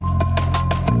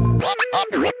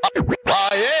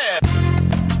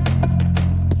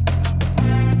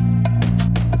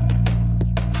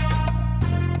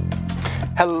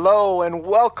Hello and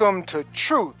welcome to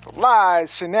Truth,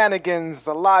 Lies, Shenanigans,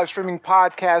 the live streaming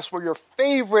podcast where your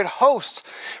favorite hosts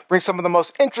bring some of the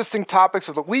most interesting topics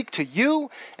of the week to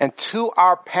you and to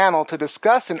our panel to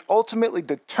discuss and ultimately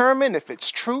determine if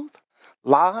it's truth,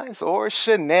 lies, or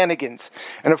shenanigans.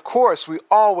 And of course, we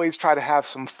always try to have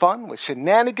some fun with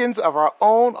shenanigans of our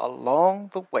own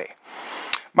along the way.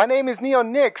 My name is Neo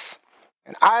Nix,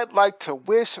 and I'd like to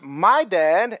wish my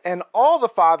dad and all the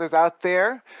fathers out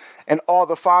there and all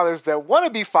the fathers that want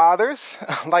to be fathers,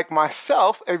 like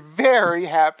myself, a very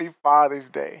happy Father's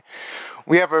Day.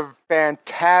 We have a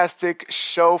fantastic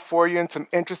show for you and some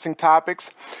interesting topics.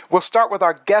 We'll start with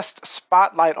our guest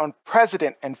spotlight on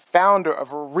president and founder of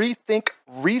Rethink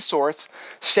resource,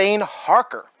 Shane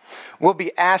Harker. We'll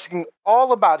be asking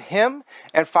all about him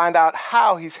and find out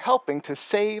how he's helping to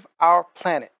save our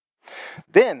planet.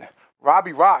 Then,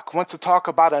 Robbie Rock wants to talk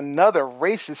about another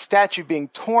racist statue being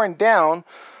torn down,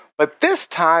 but this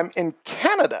time in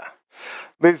Canada.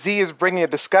 Lizzie is bringing a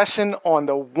discussion on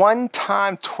the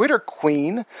one-time Twitter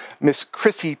queen, Miss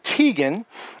Chrissy Teigen,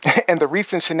 and the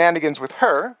recent shenanigans with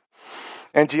her.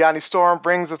 And Gianni Storm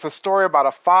brings us a story about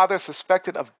a father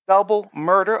suspected of double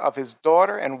murder of his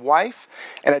daughter and wife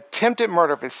and attempted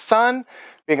murder of his son,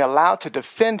 being allowed to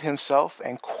defend himself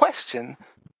and question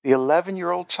the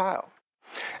 11-year-old child.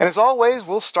 And as always,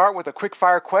 we'll start with a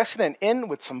quick-fire question and end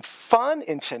with some fun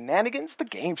in Shenanigans, the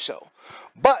game show.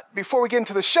 But before we get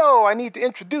into the show, I need to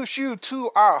introduce you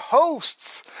to our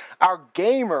hosts, our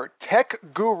gamer, tech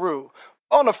guru,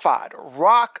 bona fide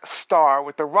rock star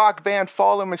with the rock band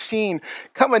Fallen Machine,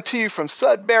 coming to you from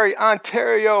Sudbury,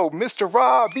 Ontario, Mr.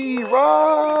 Robbie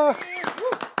Rock.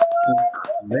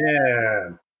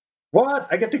 Man. What?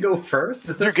 I get to go first?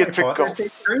 Is this you get to go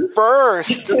first.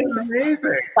 This is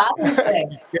amazing.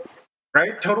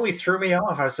 Right? Totally threw me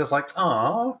off. I was just like,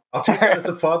 "Aw, I'll take that as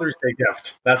a Father's Day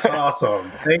gift." That's awesome.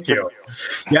 Thank you.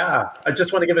 Yeah, I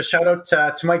just want to give a shout out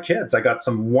to my kids. I got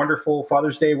some wonderful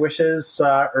Father's Day wishes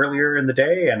earlier in the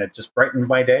day, and it just brightened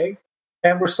my day.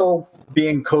 And we're still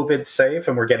being COVID safe,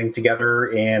 and we're getting together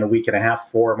in a week and a half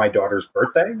for my daughter's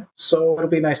birthday. So it'll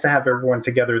be nice to have everyone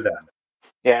together then.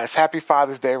 Yes, happy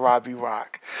Father's Day, Robbie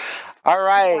Rock. All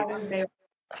right.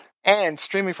 And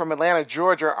streaming from Atlanta,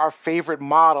 Georgia, our favorite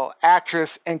model,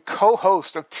 actress, and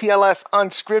co-host of TLS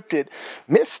Unscripted,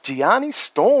 Miss Gianni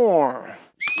Storm.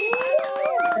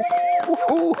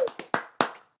 Woo-hoo.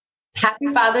 Happy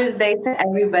Father's Day to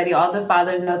everybody, all the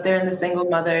fathers out there and the single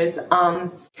mothers.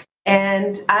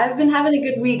 And I've been having a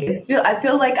good week. I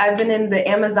feel like I've been in the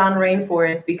Amazon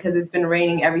rainforest because it's been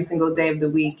raining every single day of the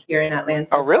week here in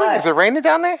Atlanta. Oh, really? Is it raining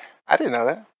down there? I didn't know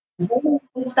that.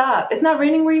 Stop. It's not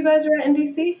raining where you guys are at in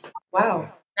DC?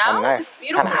 Wow. No, nice. It's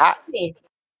beautiful. Kind of hot.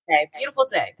 Beautiful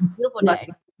day. Beautiful day.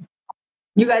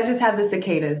 You guys just have the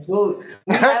cicadas. We'll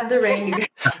have the rain.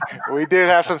 We did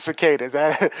have some cicadas.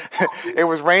 It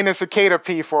was raining cicada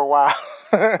pee for a while.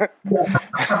 You guys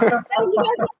don't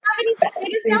have any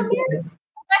cicadas down there? You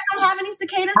guys don't have any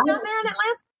cicadas down there in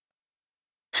Atlanta?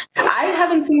 I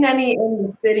haven't seen any in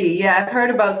the city. Yeah, I've heard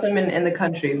about some in the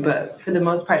country, but for the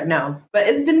most part, no. But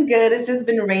it's been good. It's just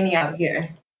been rainy out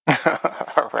here.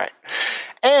 All right.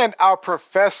 And our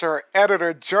professor,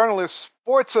 editor, journalist,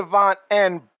 sports savant,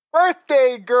 and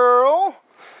birthday girl,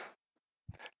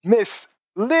 Miss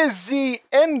Lizzie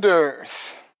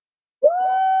Enders.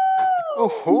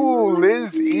 Ooh,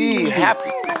 Lizzie. Happy.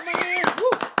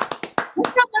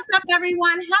 What's up,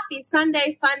 everyone? Happy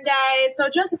Sunday, fun day. So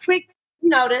just a quick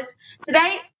notice.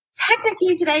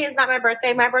 Technically, today is not my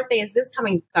birthday. My birthday is this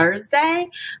coming Thursday,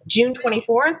 June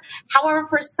 24th. However,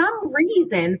 for some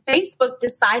reason, Facebook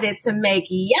decided to make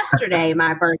yesterday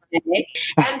my birthday.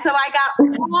 And so I got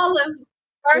all of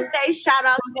birthday shout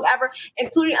outs, whatever,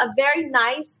 including a very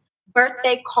nice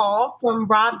birthday call from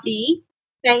Rob B.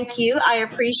 Thank you. I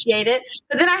appreciate it.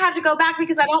 But then I had to go back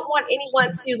because I don't want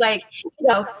anyone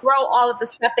to throw all of the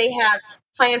stuff they had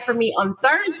planned for me on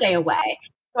Thursday away.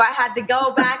 So I had to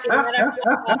go back and let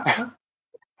everyone know.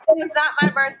 It's not my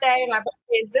birthday. My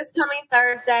birthday is this coming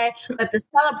Thursday, but the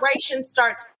celebration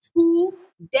starts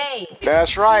today.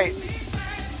 That's right.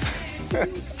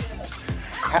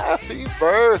 Happy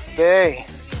birthday.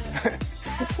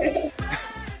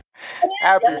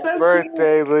 Happy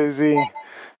birthday, Lizzie.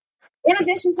 In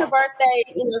addition to birthday,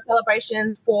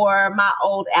 celebrations for my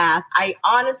old ass, I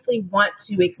honestly want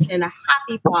to extend a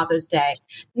happy Father's Day,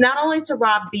 not only to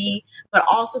Rob B, but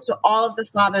also to all of the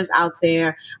fathers out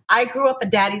there. I grew up a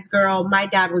daddy's girl. My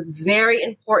dad was very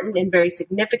important and very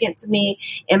significant to me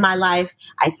in my life.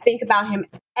 I think about him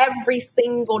every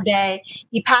single day.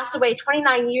 He passed away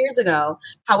 29 years ago.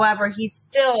 However, he's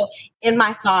still in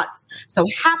my thoughts. So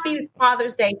happy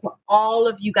Father's Day to all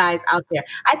of you guys out there.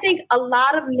 I think a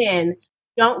lot of men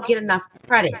don't get enough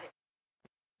credit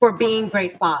for being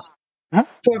great fathers,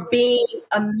 for being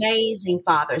amazing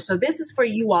fathers. So this is for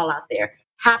you all out there.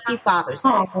 Happy Father's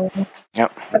Day.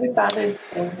 Yep. Happy Father's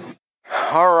Day.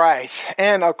 All right.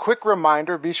 And a quick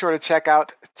reminder, be sure to check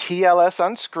out TLS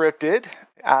Unscripted.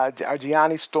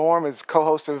 Gianni Storm is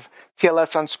co-host of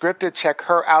TLS Unscripted. Check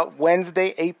her out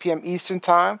Wednesday, 8 p.m. Eastern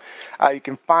Time. You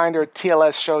can find her at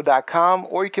tlsshow.com,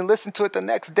 or you can listen to it the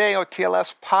next day on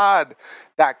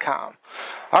tlspod.com.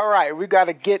 All right, we got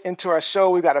to get into our show.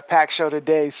 We got a packed show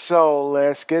today, so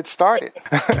let's get started.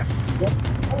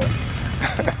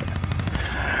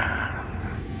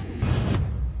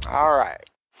 All right.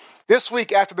 This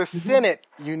week, after the Senate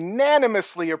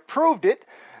unanimously approved it,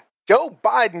 Joe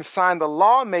Biden signed the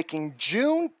law making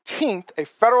Juneteenth a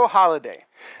federal holiday.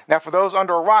 Now, for those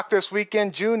under a rock this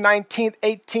weekend, June 19th,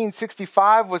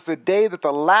 1865 was the day that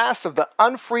the last of the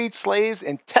unfreed slaves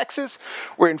in Texas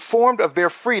were informed of their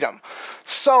freedom.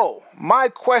 So, my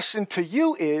question to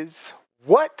you is,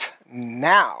 what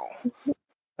now?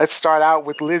 Let's start out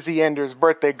with Lizzie Ender's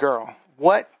birthday girl.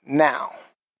 What now?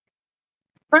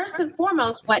 First and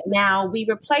foremost, what now? We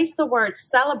replace the word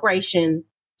celebration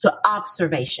to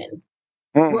observation.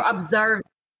 We're observing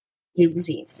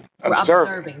Juneteenth. We're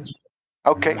observing.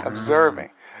 Okay, observing.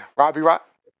 Robbie Rock?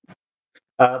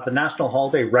 The national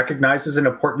holiday recognizes an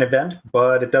important event,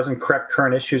 but it doesn't correct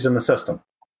current issues in the system.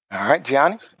 All right,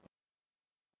 Gianni?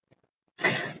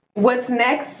 What's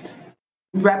next?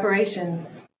 Reparations.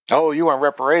 Oh, you want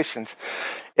reparations.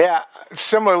 Yeah,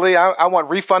 similarly, I want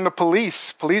refund the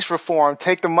police reform,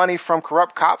 take the money from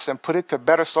corrupt cops and put it to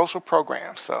better social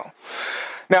programs. So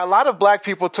now a lot of black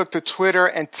people took to Twitter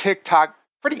and TikTok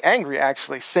pretty angry,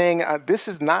 actually, saying this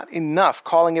is not enough,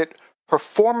 calling it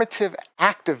performative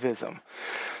activism.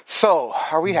 So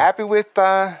are we happy with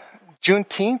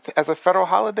Juneteenth as a federal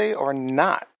holiday or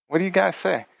not? What do you guys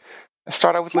say? Let's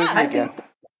start out with Lizzie again.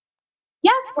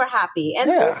 Yes, we're happy.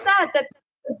 And who said that this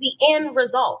is the end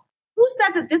result? Who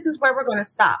said that this is where we're going to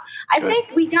stop? I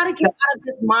think we got to get out of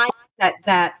this mindset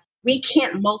that we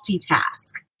can't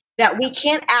multitask, that we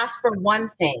can't ask for one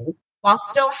thing while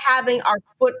still having our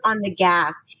foot on the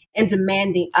gas and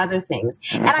demanding other things.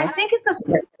 And I think it's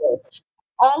offensive.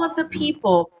 All of the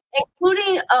people,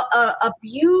 including a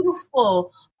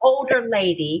beautiful older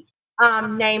lady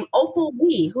named Opal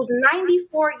Lee, who's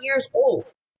 94 years old,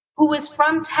 who is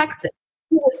from Texas,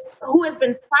 who has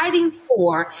been fighting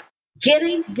for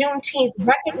getting Juneteenth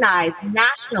recognized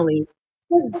nationally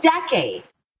for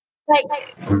decades. Like,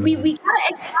 we got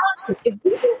to acknowledge this. If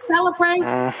we can celebrate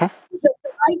July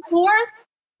 4th,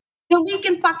 then we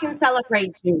can fucking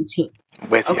celebrate Juneteenth.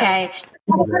 Okay? That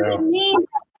doesn't mean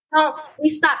we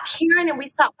stop caring and we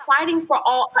stop fighting for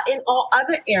all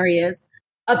other areas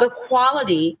of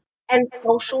equality and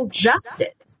social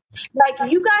justice. Like,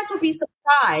 you guys would be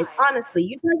surprised, honestly,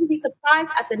 you guys would be surprised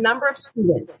at the number of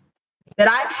students that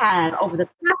I've had over the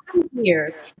past 2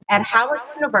 years at Howard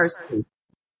University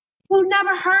who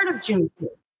never heard of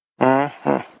Juneteenth,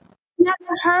 never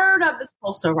heard of the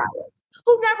Tulsa riots,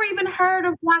 who never even heard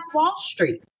of Black Wall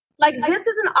Street. Like, this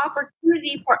is an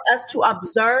opportunity for us to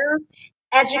observe,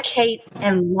 educate,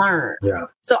 and learn. Yeah.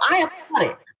 So I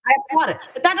applaud it.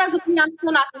 But that doesn't mean I'm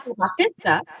still not going to put my fist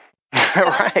up.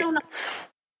 I'm still not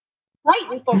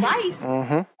fighting for rights.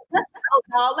 Let's go,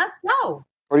 y'all. Let's go.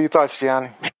 What are your thoughts, Gianni?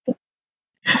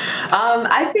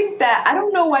 I think that I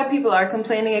don't know why people are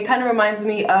complaining. It kind of reminds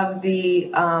me of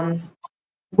the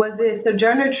was it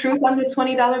Sojourner Truth on the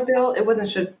 $20 bill? It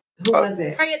wasn't who was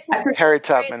it? Harriet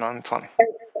Tubman on the 20.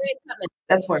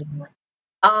 That's where.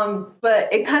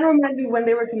 But it kind of reminded me when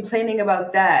they were complaining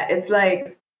about that. It's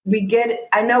like we get it.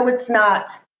 I know it's not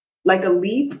like a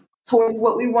leap towards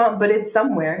what we want, but it's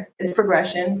somewhere. It's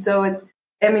progression. So it's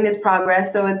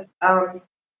progress. So it's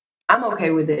I'm okay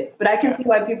with it, but I can see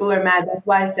why people are mad. That's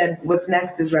why I said what's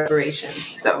next is reparations.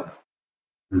 So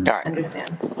I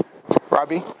understand.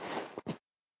 Robbie?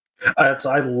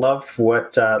 I love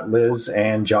what Liz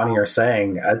and Johnny are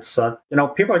saying. It's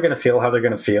people are going to feel how they're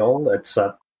going to feel. It's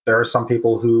there are some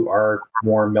people who are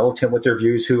more militant with their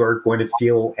views who are going to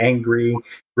feel angry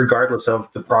regardless of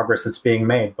the progress that's being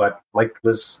made. But like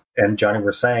Liz and Johnny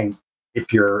were saying,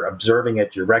 if you're observing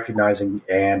it, you're recognizing,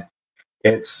 and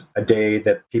it's a day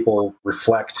that people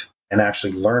reflect and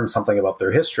actually learn something about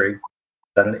their history,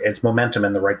 then it's momentum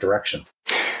in the right direction.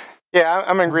 Yeah,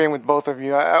 I'm agreeing with both of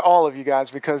you, all of you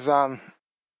guys, because, we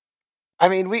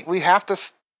have to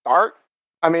start.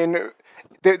 I mean,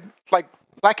 like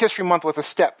Black History Month was a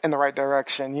step in the right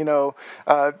direction.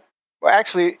 Well,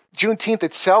 actually, Juneteenth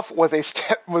itself was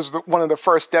one of the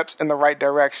first steps in the right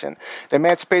direction. The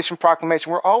Emancipation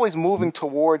Proclamation, we're always moving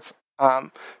towards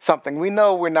something. We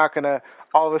know we're not going to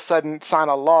all of a sudden sign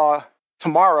a law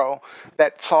tomorrow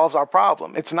that solves our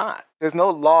problem. It's not. There's no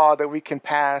law that we can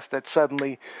pass that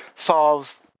suddenly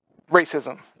solves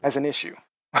racism as an issue.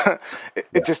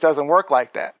 It just doesn't work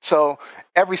like that. So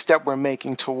every step we're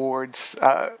making towards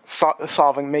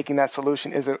making that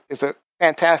solution is a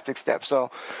fantastic step.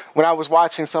 So when I was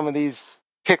watching some of these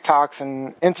TikToks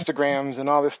and Instagrams and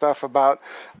all this stuff about,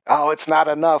 it's not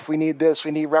enough, we need this, we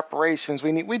need reparations,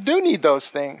 we do need those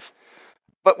things,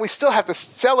 but we still have to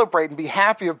celebrate and be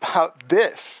happy about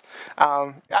this.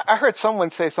 I heard someone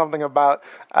say something about,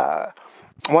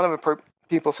 one of the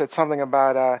people said something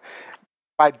about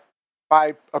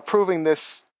by approving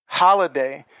this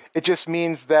holiday, it just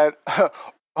means that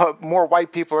more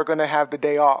white people are going to have the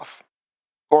day off,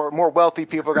 or more wealthy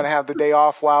people are going to have the day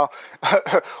off while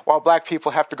black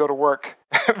people have to go to work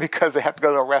because they have to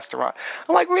go to a restaurant.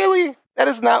 I'm like, really?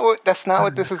 That's not what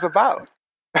this is about.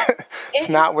 It's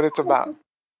not what it's about.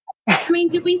 I mean,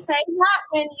 did we say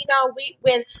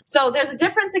that so there's a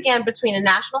difference again between a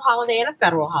national holiday and a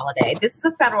federal holiday. This is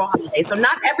a federal holiday. So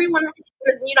not everyone in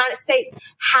the United States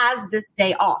has this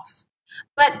day off.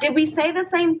 But did we say the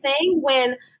same thing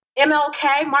when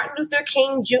MLK, Martin Luther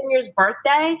King Jr.'s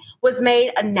birthday, was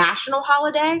made a national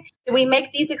holiday? Did we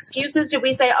make these excuses? Did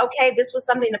we say, okay, this was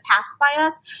something to pacify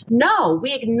us? No,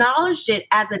 we acknowledged it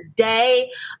as a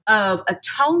day of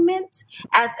atonement,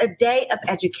 as a day of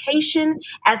education,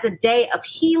 as a day of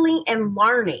healing and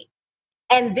learning.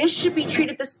 And this should be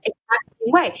treated this exact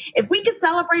same way. If we could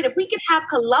have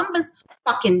Columbus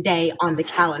fucking Day on the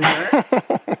calendar,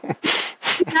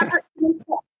 never even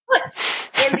set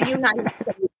foot in the United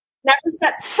States. Never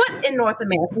set foot in North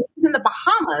America. He was in the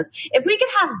Bahamas. If we could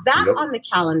have that on the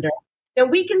calendar,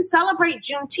 then we can celebrate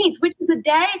Juneteenth, which is a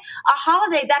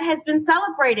holiday that has been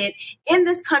celebrated in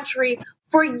this country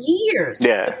for years.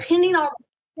 Yeah. Depending on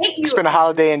state it's been a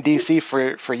holiday in D.C.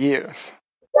 for years.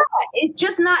 Yeah, it's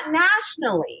just not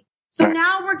nationally. So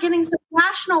now we're getting some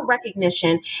national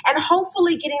recognition and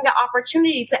hopefully getting the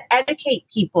opportunity to educate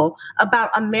people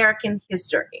about American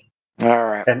history. All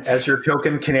right. And as your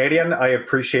token Canadian, I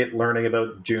appreciate learning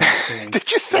about Juneteenth.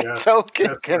 Did you say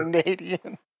token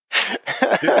Canadian?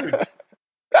 Dude.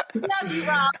 Love you,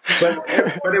 Rob.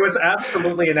 But it was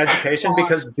absolutely an education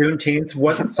because Juneteenth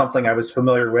wasn't something I was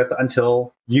familiar with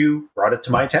until you brought it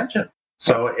to my attention.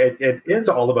 So it is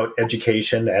all about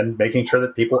education and making sure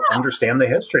that people understand the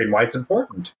history and why it's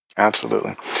important.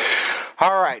 Absolutely.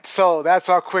 All right. So that's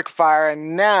our quick fire.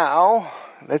 And now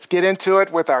let's get into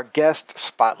it with our guest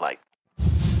spotlight.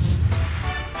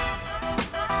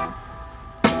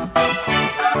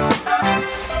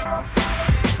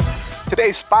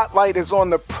 Today's spotlight is on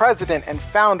the president and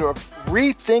founder of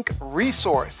Rethink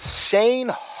Resource, Shane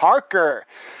Harker.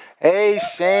 Hey,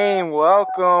 Shane,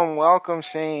 welcome. Welcome,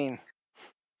 Shane.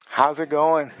 How's it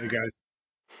going? Hey, guys.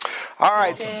 All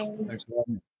right. Awesome. Thanks for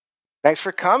having me. Thanks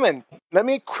for coming. Let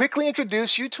me quickly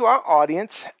introduce you to our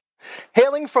audience.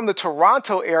 Hailing from the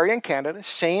Toronto area in Canada,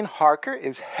 Shane Harker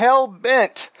is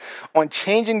hell-bent on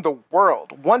changing the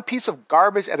world, one piece of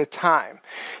garbage at a time.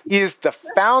 He is the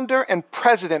founder and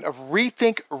president of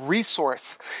Rethink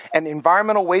Resource, an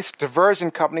environmental waste diversion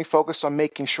company focused on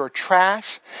making sure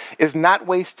trash is not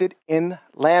wasted in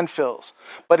landfills,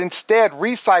 but instead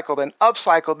recycled and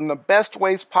upcycled in the best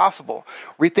ways possible.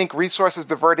 Rethink Resources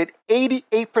diverted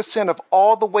 88% of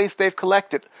all the waste they've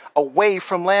collected away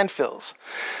from landfills.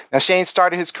 Now, Shane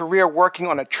started his career working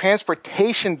on a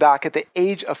transportation dock at the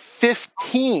age of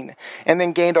 15 and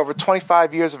then gained over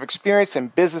 25 years of experience in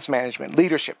business management,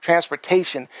 leadership,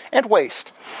 transportation, and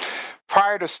waste.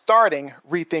 Prior to starting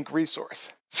Rethink Resource,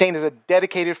 Shane is a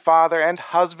dedicated father and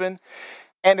husband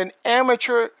and an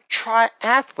amateur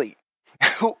triathlete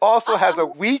who also has a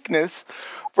weakness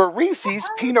for Reese's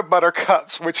peanut butter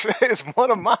cups, which is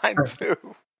one of mine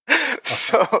too.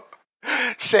 So,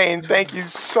 Shane, thank you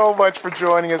so much for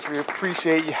joining us. We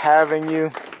appreciate you having you.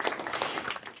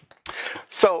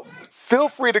 So feel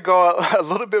free to go a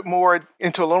little bit more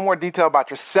into a little more detail about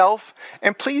yourself,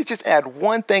 and please just add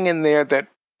one thing in there that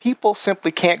people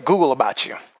simply can't Google about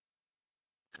you.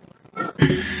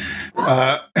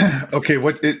 Okay.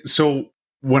 So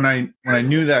when I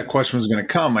knew that question was going to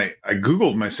come, I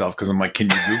Googled myself because I'm like, can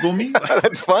you Google me?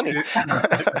 That's funny. I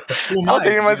don't think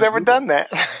anyone's ever done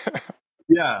that.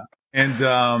 Yeah. And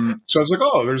so I was like,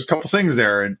 oh, there's a couple things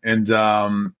there. And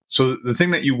so the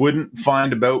thing that you wouldn't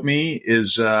find about me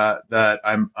is that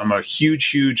I'm a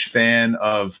huge fan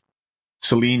of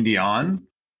Celine Dion.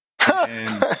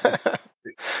 And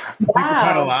people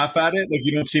kind of laugh at it. Like,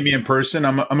 you don't see me in person.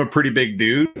 I'm a pretty big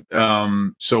dude.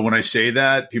 So when I say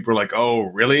that, people are like, "Oh,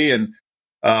 really?" And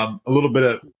a little bit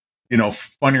of,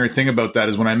 funnier thing about that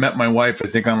is when I met my wife, I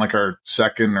think on like our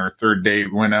second or third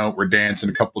date, we went out, we're dancing,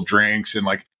 a couple drinks, and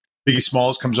like Biggie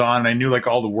Smalls comes on, and I knew like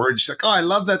all the words. She's like, "Oh, I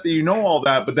love that you know all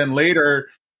that." But then later,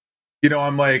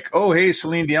 I'm like, "Oh, hey,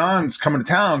 Celine Dion's coming to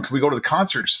town. Can we go to the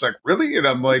concert?" She's like, "Really?" And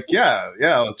I'm like, "Yeah,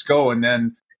 let's go." And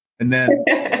then when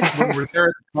we're there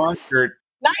at the concert,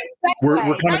 nice we're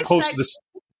kind of close to the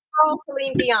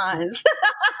Celine Dion.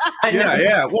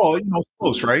 yeah. Well,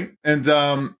 close, right? And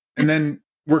then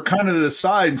we're kind of to the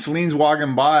side, and Celine's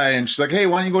walking by, and she's like, "Hey,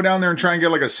 why don't you go down there and try and get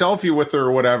like a selfie with her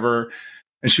or whatever?"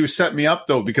 And she was setting me up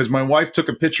though, because my wife took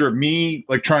a picture of me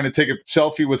like trying to take a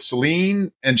selfie with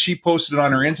Celine, and she posted it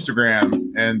on her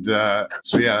Instagram. And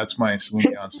so yeah, that's my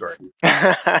Celine Dion story.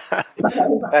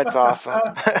 That's awesome.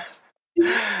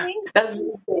 That's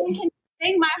really cool. Can you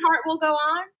sing "My Heart Will Go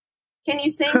On"? Can you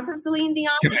sing some Celine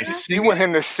Dion? Can I sing You want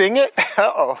him to sing it?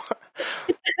 Uh-oh.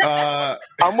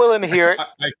 I'm willing to hear it.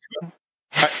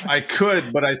 I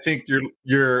could, but I think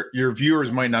your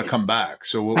viewers might not come back.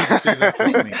 So we'll save that for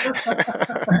Celine.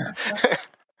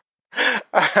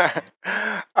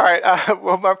 All right.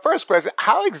 Well, my first question: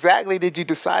 how exactly did you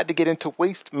decide to get into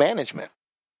waste management?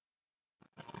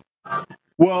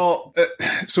 Well,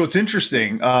 so it's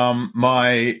interesting.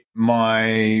 My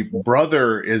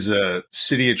brother is a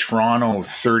City of Toronto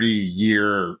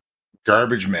 30-year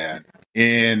garbage man,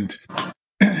 and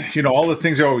all the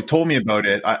things they always told me about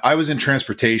it. I was in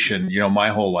transportation, my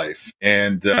whole life,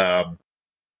 and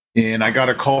I got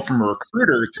a call from a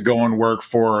recruiter to go and work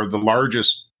for the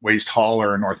largest waste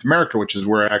hauler in North America, which is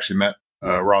where I actually met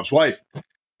Rob's wife,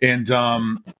 and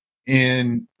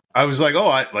I was like, "Oh,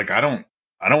 I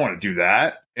don't want to do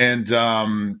that."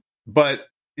 And but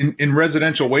in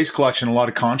residential waste collection, a lot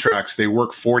of contracts, they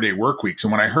work 4-day work weeks.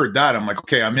 And when I heard that, I'm like,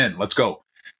 "Okay, I'm in. Let's go."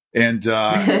 And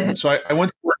so I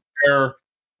went to work there,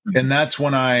 and that's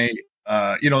when I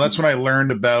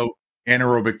learned about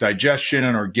anaerobic digestion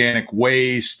and organic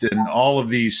waste and all of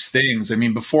these things. I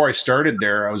mean, before I started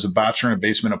there, I was a bachelor in a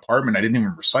basement apartment. I didn't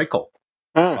even recycle.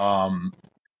 And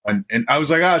I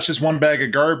was like, it's just one bag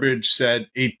of garbage, said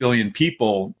 8 billion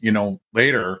people,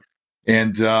 later.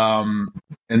 And then,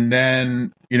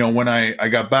 when I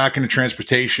got back into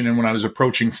transportation, and when I was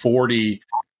approaching 40,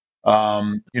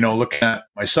 looking at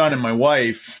my son and my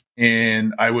wife,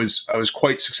 and I was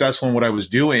quite successful in what I was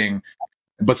doing,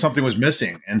 but something was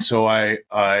missing. And so I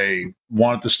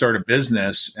wanted to start a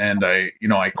business, and I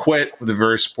quit with a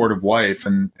very supportive wife,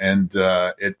 and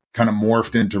it kind of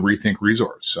morphed into Rethink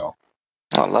Resource. So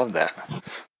I love that. All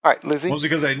right, Lizzie. Mostly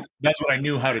because that's what I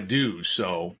knew how to do.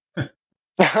 So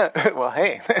well,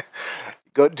 hey,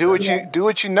 go do what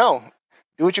you know.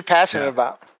 Do what you're passionate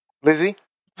about. Lizzie?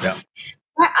 Yeah.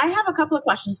 I have a couple of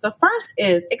questions. The first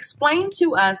is, explain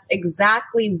to us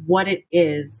exactly what it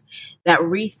is that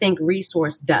Rethink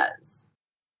Resource does.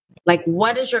 Like,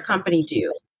 what does your company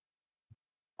do?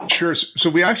 Sure. So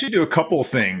we actually do a couple of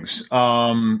things.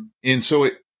 And so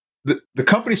the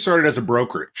company started as a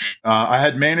brokerage. I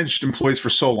had managed employees for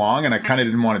so long, and I kind of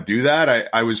didn't want to do that.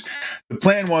 The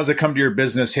plan was, I come to your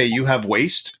business, hey, you have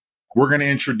waste. We're going to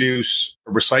introduce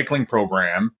a recycling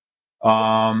program.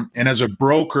 And as a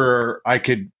broker, I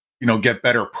could, get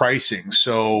better pricing.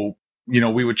 So,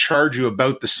 we would charge you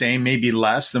about the same, maybe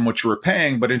less than what you were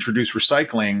paying, but introduce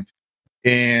recycling.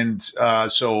 And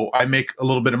so I make a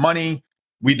little bit of money.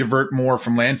 We divert more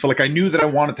from landfill. Like, I knew that I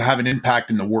wanted to have an impact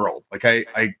in the world. Like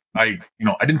I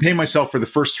didn't pay myself for the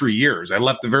first 3 years. I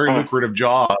left a very lucrative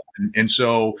job. And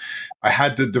so I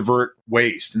had to divert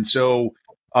waste. And so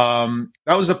that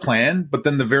was the plan. But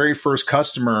then the very first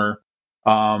customer,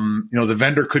 the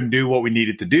vendor couldn't do what we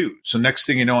needed to do. So next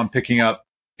thing you know, I'm picking up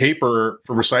paper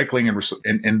for recycling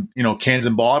and cans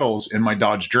and bottles in my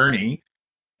Dodge Journey.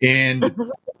 And,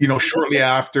 shortly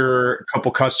after, a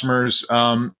couple customers,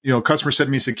 customer said to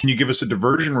me, said, "Can you give us a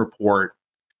diversion report?"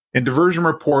 And diversion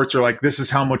reports are like, this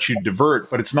is how much you divert,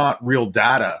 but it's not real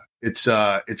data. It's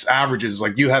averages.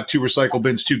 Like, you have 2 recycle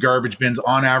bins, 2 garbage bins.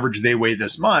 On average, they weigh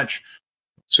this much.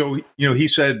 So, he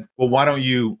said, "Well, why don't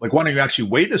you actually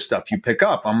weigh the stuff you pick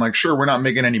up?" I'm like, "Sure, we're not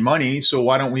making any money, so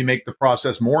why don't we make the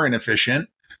process more inefficient?"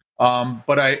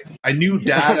 But I knew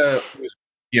data was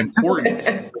important,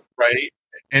 right?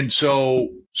 And so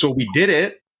we did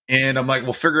it, and I'm like,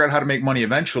 we'll figure out how to make money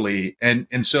eventually.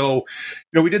 And so,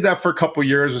 we did that for a couple of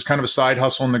years. It was kind of a side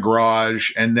hustle in the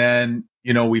garage. And then,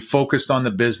 we focused on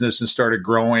the business and started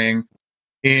growing.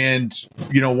 And,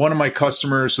 one of my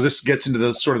customers, so this gets into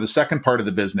the sort of the second part of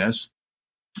the business.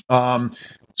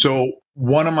 So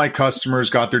one of my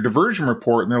customers got their diversion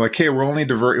report, and they're like, hey, it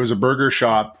was a burger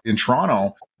shop in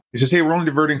Toronto. He says, hey, we're only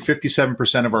diverting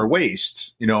 57% of our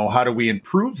waste. How do we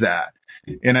improve that?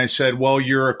 And I said, well,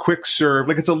 you're a quick serve,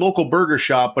 like it's a local burger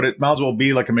shop, but it might as well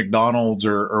be like a McDonald's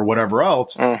or whatever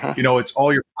else. It's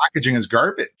all your packaging is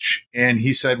garbage. And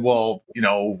he said, well,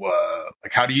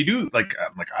 like, how do you do? Like,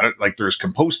 I don't, like, there's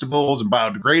compostables and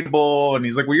biodegradable. And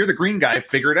he's like, well, you're the green guy,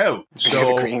 figure it out. So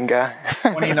you're the green guy.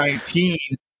 2019,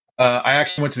 I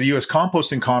actually went to the U.S.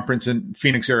 Composting Conference in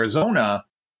Phoenix, Arizona.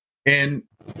 And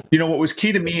what was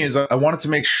key to me is I wanted to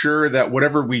make sure that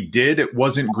whatever we did, it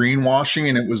wasn't greenwashing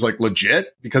and it was like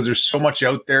legit, because there's so much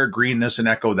out there, green this and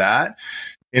echo that.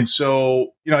 And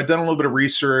so, I'd done a little bit of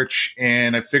research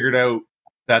and I figured out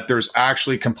that there's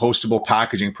actually compostable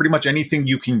packaging. Pretty much anything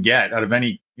you can get out of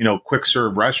any, quick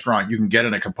serve restaurant, you can get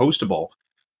in a compostable.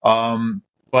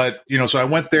 But so I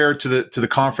went there to the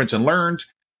conference and learned.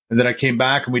 And then I came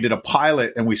back and we did a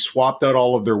pilot and we swapped out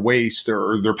all of their waste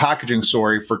or their packaging,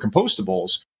 for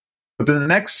compostables. But then the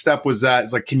next step was that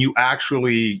it's like, can you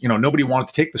actually, nobody wanted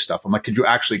to take the stuff. I'm like, could you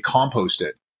actually compost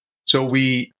it? So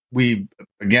we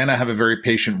again, I have a very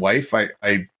patient wife.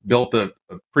 I built a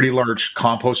pretty large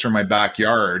composter in my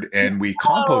backyard and we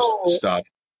compost the stuff.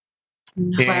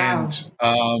 Wow.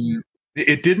 And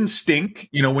it didn't stink.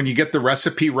 When you get the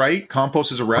recipe right,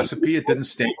 compost is a recipe. It didn't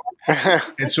stink.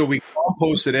 And so we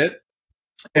composted it.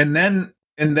 And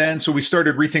then so we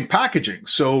started Rethink Packaging.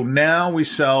 So now we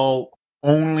sell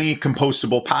only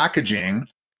compostable packaging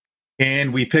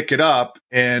and we pick it up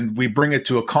and we bring it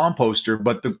to a composter.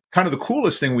 But the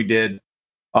coolest thing we did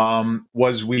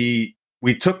was we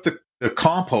took the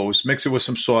compost, mixed it with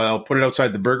some soil, put it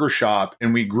outside the burger shop,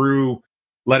 and we grew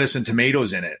lettuce and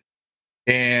tomatoes in it.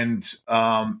 And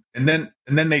then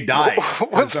they died.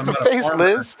 What's the face,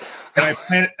 Liz?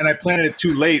 And I planted it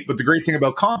too late. But the great thing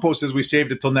about compost is we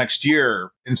saved it till next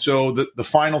year. And so the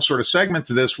final sort of segment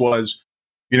to this was,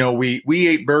 we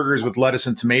ate burgers with lettuce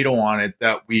and tomato on it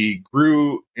that we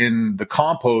grew in the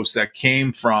compost that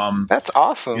came from, that's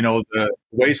awesome. The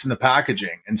waste in the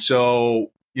packaging. And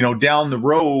so, down the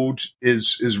road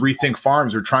is Rethink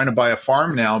Farms. They're trying to buy a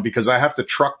farm now because I have to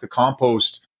truck the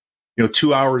compost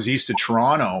 2 hours east of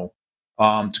Toronto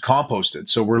to compost it.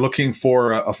 So we're looking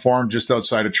for a farm just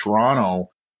outside of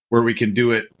Toronto where we can do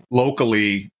it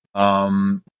locally.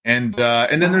 And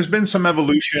then there's been some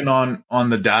evolution on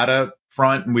the data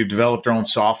front, and we've developed our own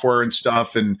software and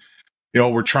stuff. And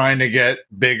we're trying to get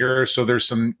bigger. So there's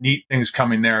some neat things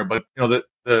coming there. But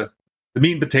the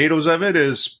meat and potatoes of it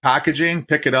is packaging,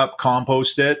 pick it up,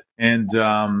 compost it, and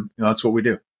that's what we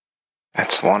do.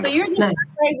 That's wonderful. So you're just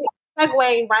crazy.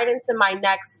 Segueing right into my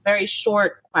next very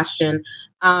short question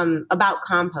about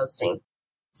composting.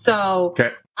 So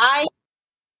I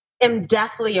am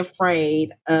deathly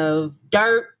afraid of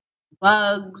dirt,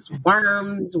 bugs,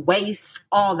 worms, waste,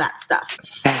 all that stuff.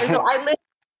 And so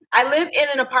I live in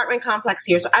an apartment complex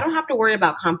here, so I don't have to worry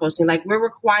about composting. Like, we're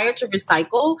required to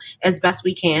recycle as best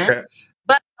we can. Okay.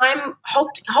 But I'm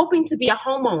hoping to be a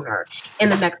homeowner in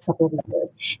the next couple of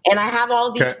years. And I have all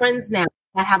of these friends now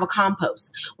that have a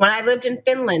compost. When I lived in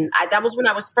Finland, that was when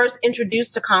I was first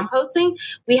introduced to composting.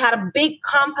 We had a big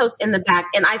compost in the back,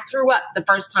 and I threw up the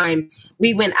first time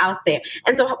we went out there.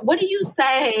 And so what do you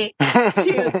say to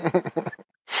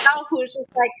myself who's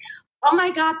just like, oh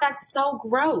my God, that's so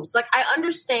gross. Like, I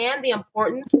understand the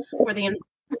importance for the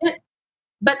environment,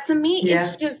 but to me,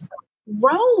 it's just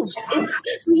gross. So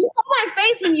you saw my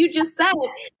face when you just said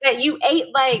that you ate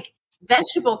like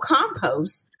vegetable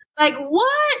compost. Like,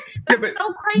 what? That's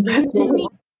so crazy to me.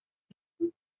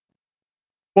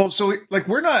 Well, so like,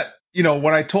 we're not,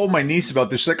 when I told my niece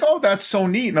about this, she's like, oh, that's so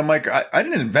neat. And I'm like, I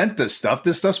didn't invent this stuff.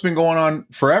 This stuff's been going on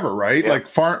forever, right? Yeah.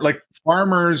 Like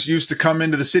farmers used to come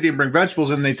into the city and bring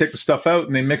vegetables, and they take the stuff out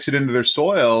and they mix it into their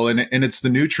soil, and it's the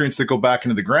nutrients that go back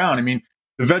into the ground. I mean,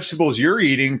 the vegetables you're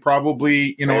eating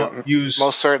probably, use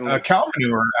most certainly cow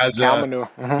manure as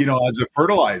a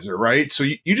fertilizer, right? So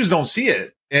you just don't see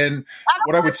it. And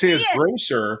what I would say is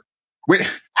grosser. Wait,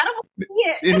 I don't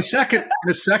in a second,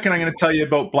 I'm going to tell you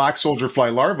about black soldier fly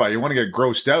larvae. You want to get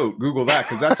grossed out? Google that,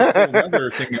 because that's a whole other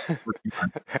thing.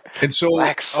 And so,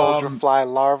 black soldier fly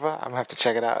larva. I'm gonna have to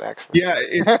check it out. Actually, yeah,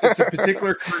 it's a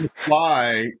particular kind of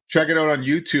fly. Check it out on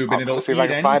YouTube, and it'll see if I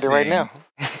can find it right now.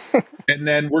 And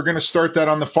then we're going to start that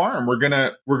on the farm. We're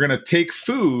gonna take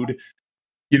food,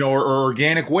 or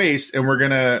organic waste, and we're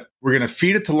gonna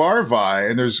feed it to larvae.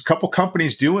 And there's a couple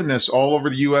companies doing this all over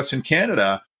the U.S. and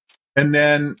Canada. And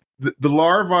then the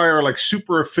larvae are like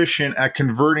super efficient at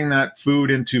converting that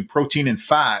food into protein and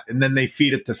fat, and then they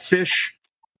feed it to fish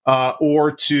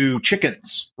or to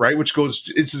chickens, right? Which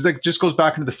just goes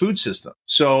back into the food system.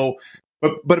 So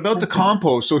But about the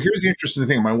compost, so here's the interesting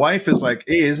thing. My wife is like,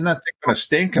 hey, isn't that thing going to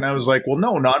stink? And I was like, well,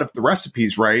 no, not if the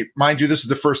recipe's right. Mind you, this is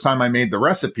the first time I made the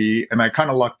recipe, and I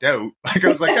kind of lucked out. Like, I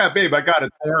was like, yeah, babe, I got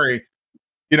it. Don't worry.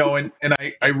 And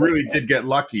I really did get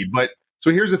lucky. But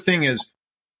so here's the thing is,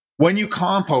 when you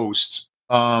compost,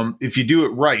 if you do it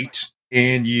right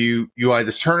and you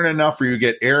either turn it enough or you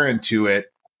get air into it,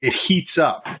 it heats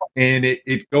up and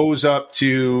it goes up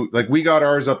to, like, we got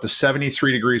ours up to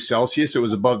 73 degrees Celsius. It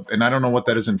was above, and I don't know what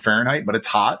that is in Fahrenheit, but it's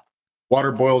hot.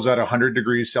 Water boils at 100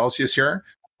 degrees Celsius here.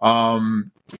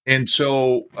 And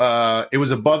so it was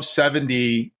above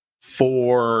 70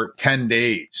 for 10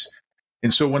 days.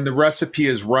 And so when the recipe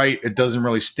is right, it doesn't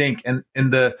really stink. And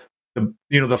the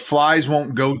flies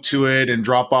won't go to it and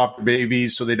drop off the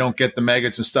babies, so they don't get the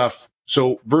maggots and stuff.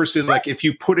 So versus like if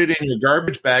you put it in your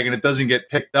garbage bag and it doesn't get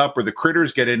picked up or the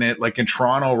critters get in it, like in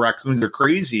Toronto, raccoons are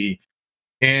crazy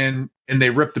and they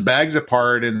rip the bags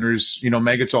apart and there's,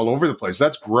 maggots all over the place.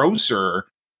 That's grosser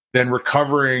than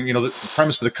recovering. The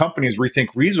premise of the company is Rethink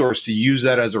Resource, to use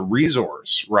that as a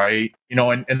resource, right?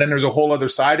 And then there's a whole other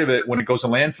side of it. When it goes to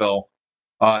landfill,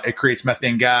 it creates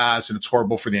methane gas and it's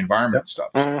horrible for the environment and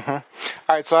stuff. Mm-hmm. All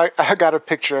right, so I got a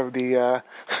picture of the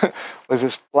was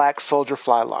this black soldier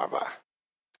fly larva.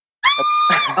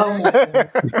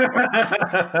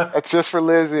 That's just for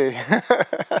Lizzie.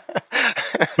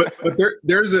 but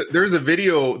there's a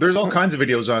video. There's all kinds of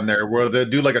videos on there where they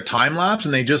do like a time lapse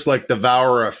and they just like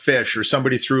devour a fish, or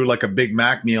somebody threw like a Big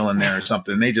Mac meal in there or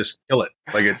something. And they just kill it.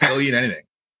 Like they'll eat anything,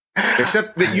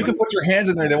 except that you can put your hands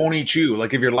in there. They won't eat you.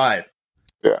 Like if you're live.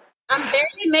 Yeah. I'm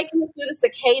barely making it through the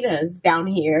cicadas down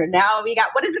here. Now we got,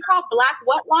 what is it called? Black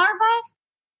what larva?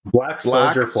 Black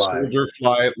soldier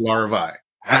fly larvae.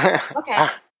 Okay. Y'all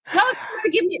have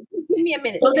to give me a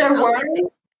minute. So they're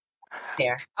worms?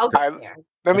 There. I'll get there.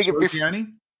 Let me get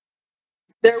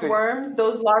They're worms?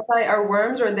 Those larvae are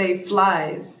worms, or are they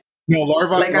flies? No,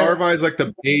 larvae is like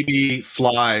the baby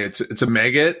fly. It's a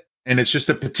maggot, and it's just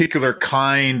a particular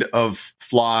kind of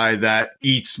fly that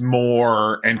eats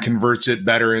more and converts it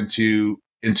better into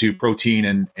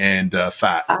protein and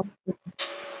fat. All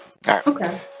right.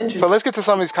 Okay. Interesting. So let's get to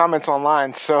some of these comments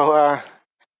online. So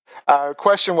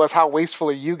question was, how wasteful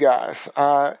are you guys?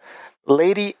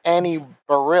 Lady Annie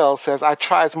Burrell says, I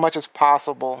try as much as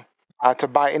possible to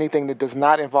buy anything that does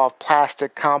not involve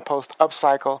plastic, compost,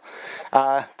 upcycle.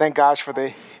 Thank gosh for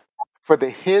the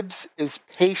Hibbs is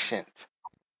patient,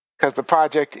 because the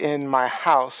project in my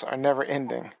house are never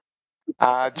ending.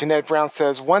 Jeanette Brown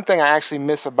says, one thing I actually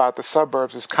miss about the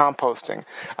suburbs is composting.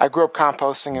 I grew up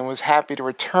composting and was happy to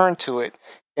return to it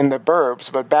in the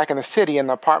burbs, but back in the city and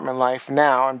apartment life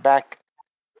now and back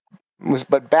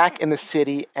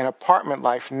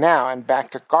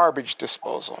to garbage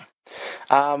disposal.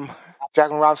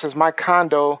 Jacqueline Robb says, my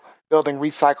condo building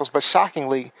recycles, but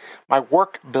shockingly, my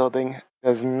work building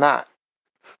does not.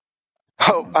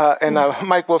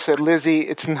 Mike Wolf said, Lizzie,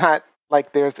 it's not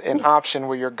like there's an option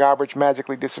where your garbage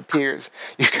magically disappears.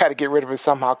 You got to get rid of it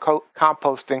somehow.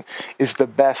 Composting is the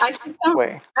best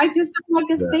way. I just don't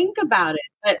like to think about it,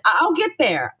 but I'll get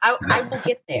there. I will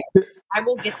get there. I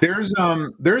will get there.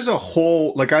 There's a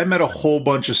whole, like, I met a whole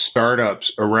bunch of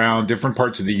startups around different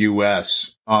parts of the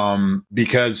U.S.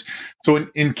 Because so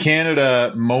in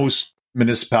Canada, most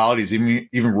municipalities,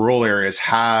 even rural areas,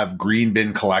 have green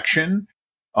bin collection.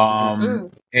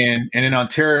 And in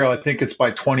Ontario, I think it's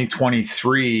by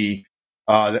 2023,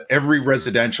 that every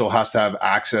residential has to have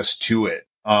access to it.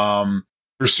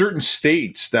 There's certain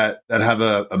states that have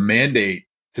a mandate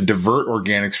to divert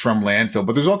organics from landfill,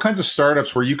 but there's all kinds of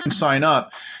startups where you can sign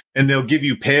up and they'll give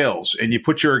you pails and you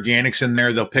put your organics in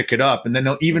there, they'll pick it up, and then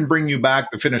they'll even bring you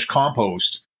back the finished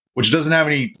compost, which doesn't have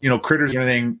any, critters or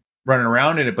anything running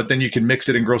around in it, but then you can mix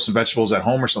it and grow some vegetables at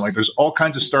home or something. Like, there's all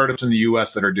kinds of startups in the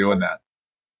US that are doing that.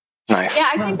 Nice. Yeah,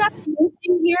 I think that's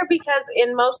missing here, because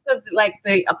in most of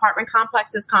the apartment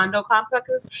complexes, condo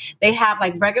complexes, they have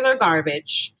like regular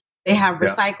garbage, they have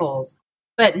recycles,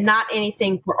 but not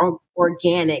anything for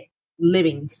organic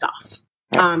living stuff.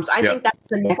 So I think that's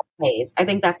the next phase. I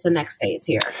think that's the next phase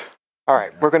here. All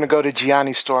right, we're going to go to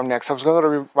Gianni Storm next. I was going to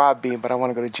go to Rob B, but I want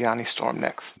to go to Gianni Storm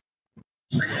next.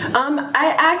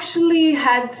 I actually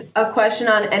had a question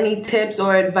on any tips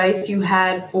or advice you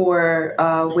had for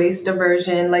waste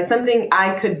diversion, like something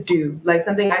I could do, like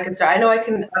something I could start. I know I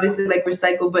can obviously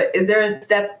recycle, but is there a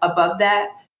step above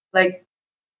that?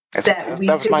 That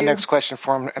was my next question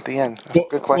for him at the end. Good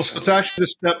question. Well, so it's actually the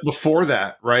step before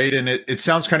that, right? And it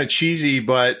sounds kind of cheesy,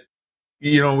 but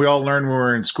we all learned when we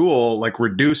were in school,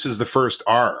 reduce is the first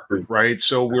R, right?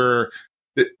 So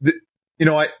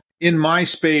in my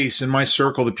space, in my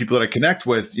circle, the people that I connect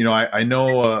with, I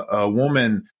know a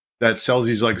woman that sells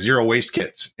these like zero waste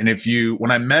kits. And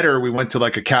when I met her, we went to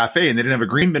like a cafe and they didn't have a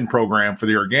green bin program for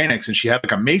the organics. And she had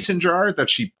like a mason jar that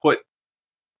she put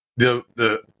the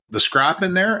scrap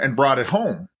in there and brought it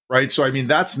home. Right. So, I mean,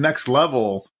 that's next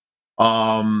level.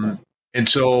 And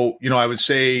so, I would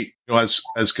say,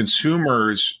 as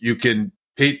consumers, you can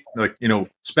pay, like,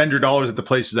 spend your dollars at the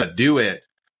places that do it.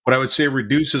 But I would say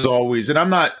reduce is always, and I'm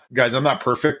not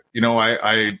perfect.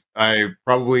 I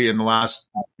probably in the last,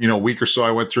 week or so,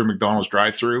 I went through a McDonald's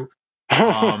drive-through.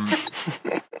 But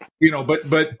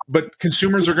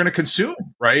consumers are going to consume,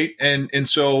 right? And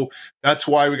so that's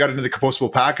why we got into the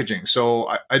compostable packaging.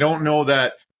 So I don't know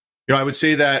that, I would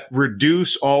say that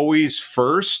reduce always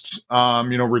first,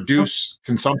 reduce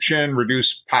consumption,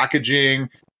 reduce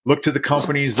packaging, look to the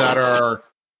companies that are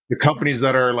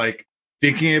like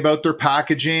thinking about their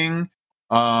packaging,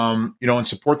 and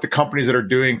support the companies that are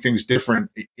doing things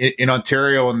different. In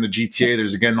Ontario and the GTA,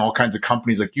 there's again all kinds of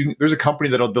companies. Like there's a company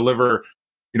that'll deliver,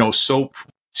 soap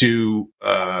to,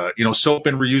 soap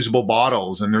in reusable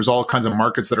bottles, and there's all kinds of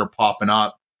markets that are popping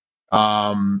up,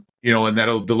 and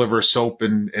that'll deliver soap.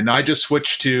 And I just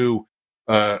switched to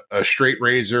a straight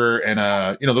razor and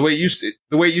the way it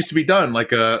used to be done,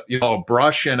 like a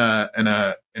brush and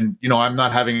I'm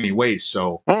not having any waste.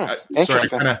 So sorry,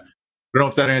 I don't know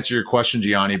if that answered your question,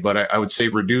 Gianni, but I would say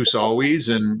reduce always.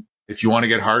 And if you want to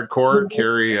get hardcore,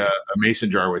 carry a mason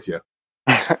jar with you.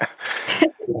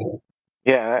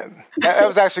 Yeah, that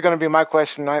was actually going to be my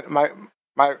question. My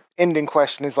ending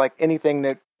question is like anything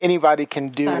that anybody can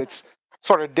do. Sorry. It's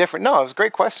sort of different. No, it was a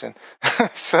great question.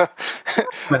 So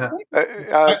what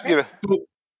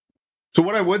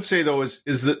I would say though is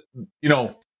that,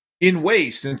 in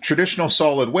waste, in traditional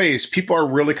solid waste, people are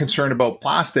really concerned about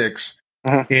plastics.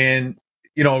 Mm-hmm. And,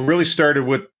 it really started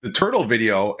with the turtle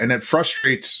video, and it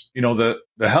frustrates, the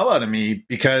hell out of me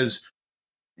because,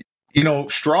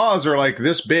 straws are like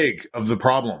this big of the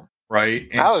problem. Right.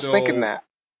 And I was thinking that.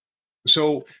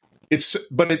 So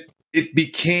it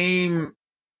became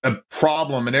a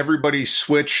problem, and everybody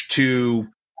switched to,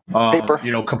 paper,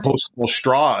 compostable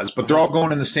straws, but they're all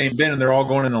going in the same bin and they're all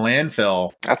going in the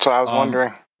landfill. That's what I was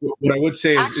wondering. What I would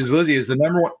say is Lizzie, is the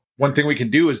number one thing we can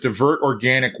do is divert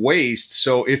organic waste.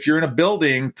 So if you're in a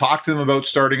building, talk to them about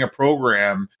starting a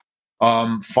program,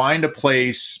 find a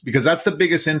place, because that's the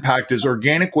biggest impact is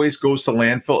organic waste goes to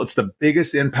landfill. It's the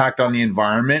biggest impact on the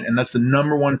environment. And that's the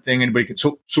number one thing anybody can.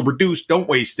 So reduce, don't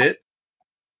waste it,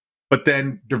 but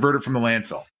then divert it from the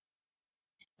landfill.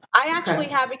 I actually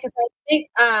have, because I think,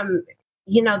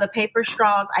 the paper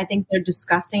straws, I think they're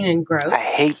disgusting and gross. I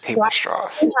hate paper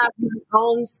straws. I have my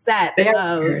own set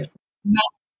of metal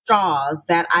straws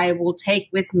that I will take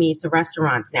with me to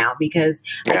restaurants now because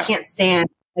I can't stand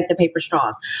like the paper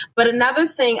straws. But another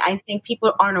thing I think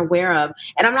people aren't aware of,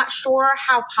 and I'm not sure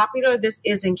how popular this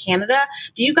is in Canada.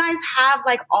 Do you guys have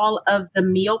like all of the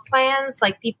meal plans?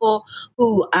 Like people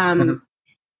who,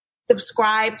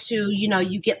 subscribe to,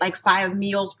 you get like 5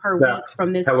 meals per week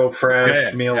from this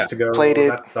HelloFresh meals to go, plated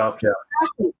all that stuff. Yeah.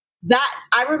 That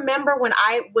I remember when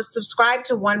I was subscribed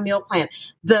to one meal plan,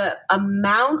 the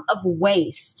amount of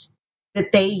waste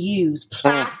that they use,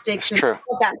 plastics, and all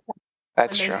that stuff.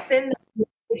 That's when true. They send them,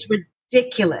 it's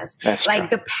ridiculous. That's like true.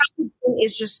 The packaging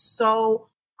is just so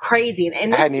crazy.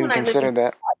 And I hadn't even considered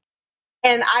that.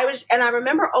 And I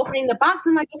remember opening the box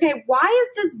and I'm like, okay, why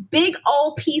is this big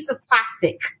old piece of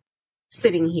plastic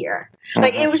sitting here?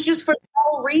 Like it was just for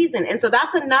no reason. And so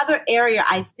that's another area,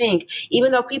 I think,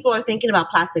 even though people are thinking about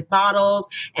plastic bottles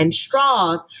and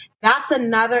straws, that's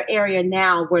another area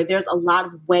now where there's a lot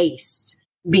of waste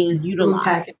being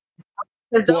utilized.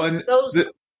 Because those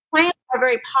plants are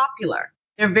very popular.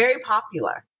 They're very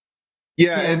popular.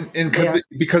 Yeah. And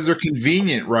because they're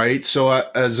convenient, right? So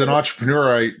as an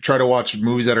entrepreneur, I try to watch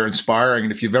movies that are inspiring.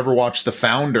 And if you've ever watched The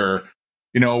Founder,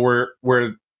 where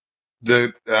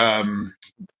the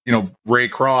Ray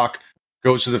Kroc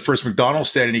goes to the first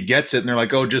McDonald's stand and he gets it and they're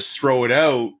like, oh, just throw it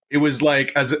out. It was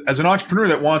like, as an entrepreneur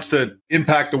that wants to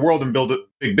impact the world and build a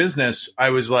big business, I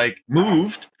was like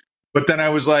moved, but then I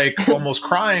was like almost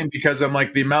crying because I'm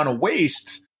like, the amount of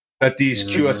waste that these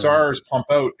QSRs pump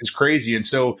out is crazy. And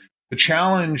so the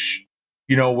challenge,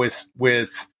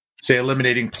 with say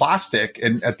eliminating plastic,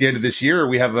 and at the end of this year,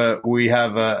 we have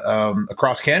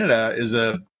across Canada is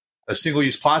a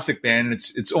single-use plastic ban, and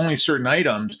it's only certain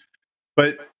items,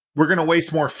 but we're going to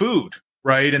waste more food,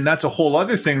 right? And that's a whole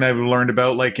other thing that I've learned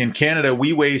about. Like in Canada,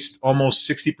 we waste almost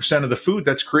 60% of the food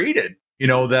that's created,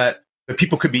 that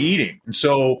people could be eating. And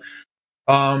so,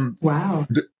 wow.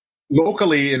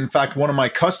 Locally, in fact, one of my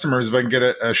customers, if I can get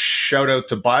a shout out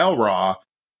to BioRaw,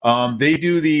 They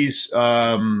do these,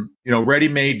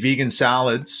 ready-made vegan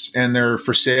salads, and they're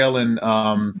for sale in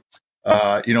a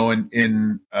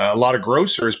lot of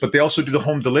grocers, but they also do the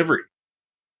home delivery.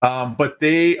 But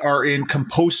they are in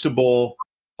compostable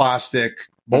plastic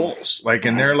bowls,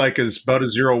 and they're about as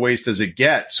zero waste as it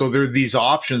gets. So there are these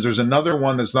options. There's another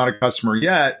one that's not a customer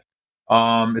yet.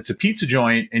 It's a pizza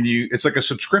joint, and it's like a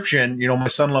subscription. My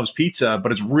son loves pizza,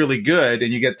 but it's really good,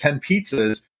 and you get 10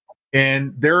 pizzas,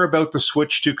 and they're about to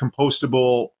switch to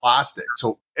compostable plastic.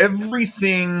 So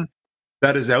everything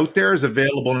that is out there is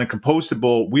available in a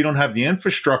compostable. We don't have the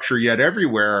infrastructure yet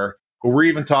everywhere, but we're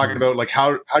even talking about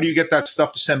how do you get that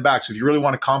stuff to send back? So if you really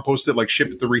want to compost it, ship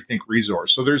it to Rethink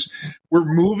Resource. So we're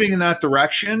moving in that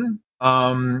direction.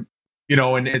 And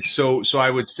it's so I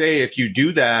would say if you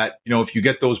do that, if you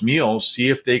get those meals, see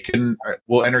if they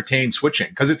will entertain switching,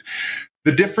 because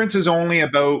the difference is only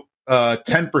about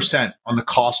 10% on the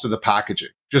cost of the packaging,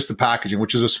 just the packaging,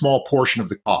 which is a small portion of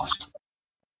the cost.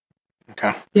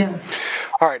 Okay. Yeah.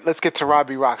 All right, let's get to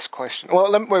Robbie Rock's question.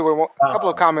 Well, wait, a couple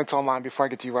of comments online before I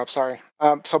get to you, Rob. Sorry.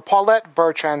 So Paulette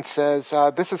Bertrand says,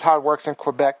 this is how it works in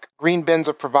Quebec. Green bins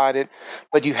are provided,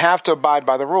 but you have to abide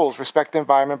by the rules. Respect the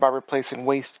environment by replacing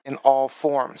waste in all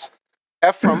forms.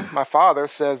 Ephraim, my father,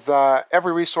 says,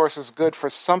 every resource is good for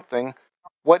something.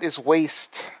 What is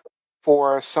waste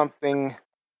for something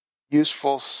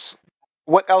useful?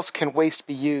 What else can waste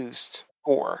be used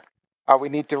for? We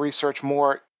need to research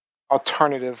more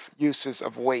alternative uses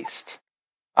of waste.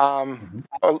 And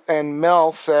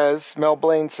Mel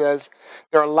Blaine says,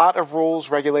 there are a lot of rules,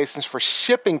 regulations for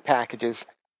shipping packages.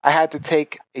 I had to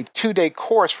take a 2-day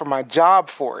course for my job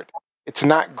for it. It's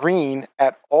not green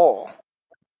at all.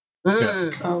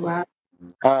 Oh,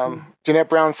 wow. Jeanette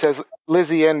Brown says,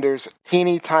 Lizzie Enders,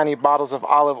 teeny tiny bottles of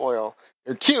olive oil.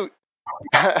 They're cute,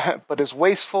 but as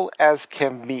wasteful as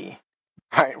can be.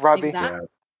 All right, Robbie. Exactly. Yeah.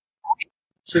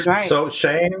 She's right. So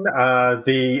Shane,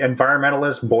 the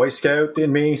environmentalist Boy Scout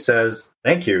in me, says,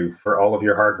 thank you for all of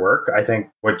your hard work. I think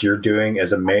what you're doing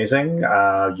is amazing.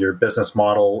 Your business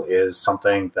model is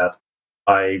something that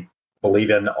I believe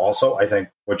in also. I think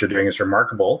what you're doing is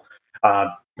remarkable.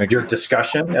 Your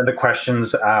discussion and the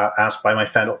questions asked by my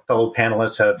fellow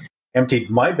panelists have emptied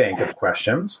my bank of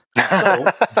questions.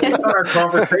 So based on our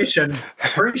conversation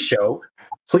pre-show,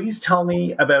 please tell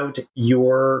me about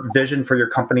your vision for your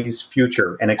company's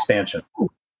future and expansion.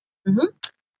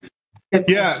 Mm-hmm.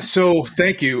 Yeah, so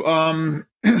thank you.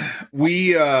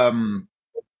 We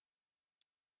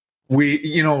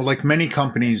like many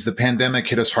companies, the pandemic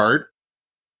hit us hard,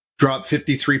 dropped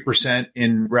 53%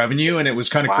 in revenue. And it was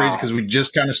kind of crazy because we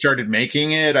just kind of started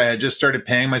making it. I had just started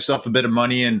paying myself a bit of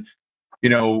money in,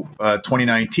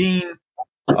 2019.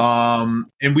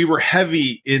 And we were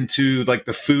heavy into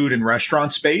the food and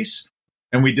restaurant space,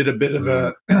 and we did a bit of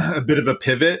a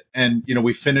pivot, and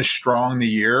we finished strong the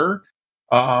year.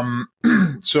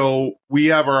 So we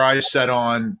have our eyes set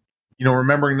on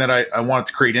remembering that I wanted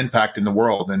to create impact in the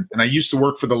world, and I used to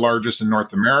work for the largest in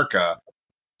North America,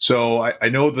 so I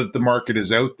know that the market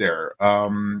is out there.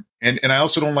 And I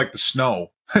also don't like the snow.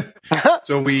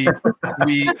 So we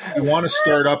want to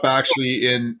start up actually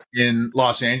in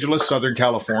Los Angeles, Southern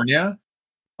California.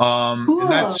 Cool. And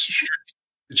that's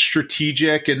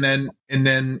strategic. And then,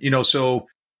 so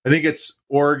I think it's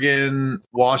Oregon,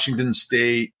 Washington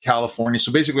State, California.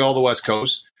 So basically all the West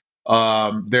Coast.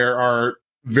 There are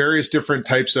various different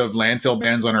types of landfill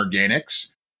bans on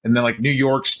organics. And then New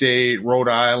York State, Rhode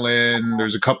Island,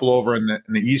 there's a couple over in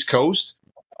the East Coast.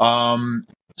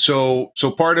 So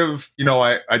part of,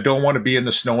 I don't want to be in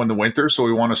the snow in the winter. So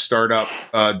we want to start up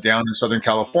down in Southern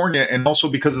California. And also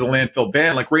because of the landfill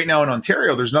ban, right now in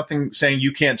Ontario, there's nothing saying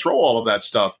you can't throw all of that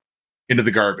stuff into the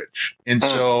garbage. And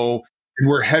so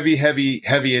we're heavy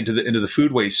into the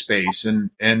food waste space.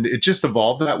 And it just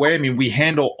evolved that way. I mean, we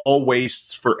handle all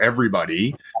wastes for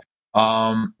everybody.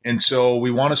 And so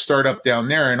we want to start up down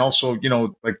there. And also,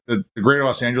 the greater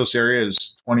Los Angeles area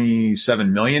is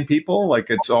 27 million people.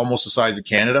 It's almost the size of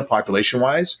Canada population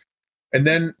wise, and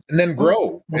then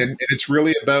grow. And it's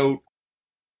really about,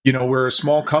 we're a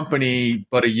small company,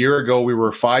 but a year ago we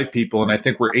were 5 people, and I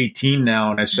think we're 18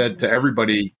 now. And I said to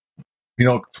everybody,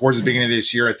 towards the beginning of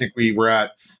this year, I think we were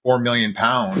at 4 million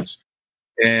pounds,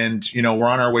 and, we're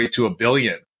on our way to 1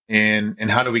 billion. And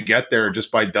how do we get there?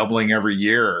 Just by doubling every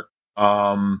year.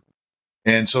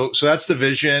 And so that's the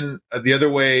vision. The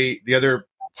other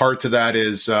part to that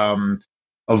is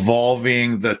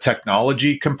evolving the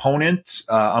technology component.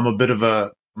 I'm a bit of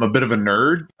a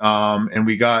nerd, and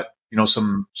we got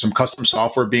some custom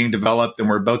software being developed, and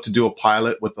we're about to do a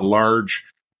pilot with a large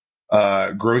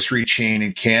grocery chain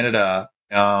in Canada.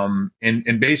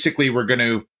 And basically, we're going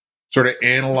to sort of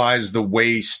analyze the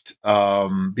waste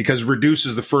because reduce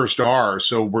is the first R.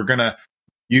 So we're going to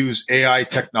use AI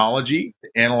technology to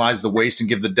analyze the waste and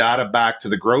give the data back to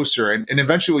the grocer. And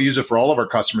eventually we'll use it for all of our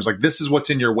customers. Like, this is what's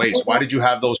in your waste. Why did you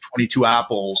have those 22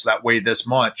 apples that weigh this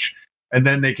much? And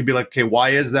then they can be like, okay, why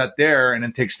is that there? And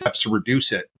then take steps to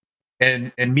reduce it.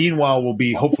 And meanwhile, we'll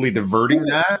be hopefully diverting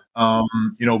that,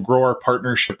 grow our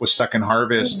partnership with Second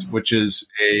Harvest, which is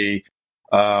a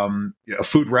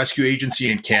food rescue agency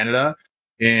in Canada.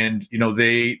 And,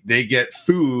 they get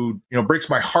food, breaks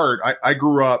my heart. I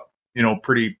grew up,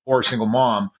 pretty poor single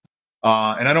mom.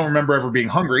 And I don't remember ever being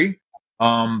hungry.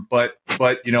 But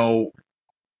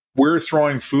we're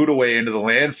throwing food away into the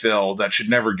landfill that should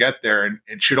never get there. And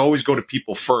it should always go to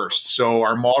people first. So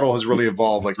our model has really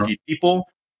evolved, like feed people,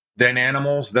 then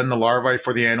animals, then the larvae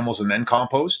for the animals, and then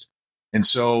compost. And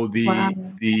so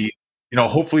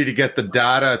hopefully to get the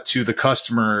data to the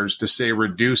customers to say,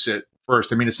 reduce it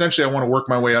first. I mean, essentially I want to work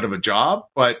my way out of a job,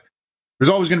 but there's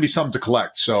always going to be something to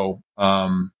collect. So,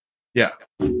 yeah.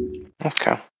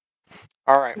 Okay.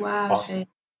 All right. Wow. Awesome.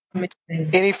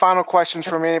 Any final questions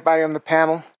from anybody on the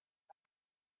panel?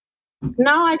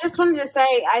 No, I just wanted to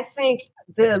say, I think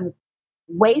the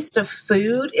waste of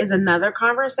food is another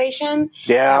conversation.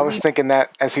 Yeah, I was thinking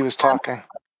that as he was talking.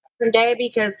 Day,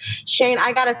 because Shane,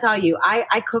 I got to tell you,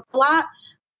 I cook a lot,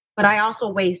 but I also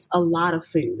waste a lot of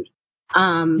food.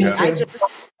 I just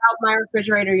out my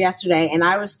refrigerator yesterday and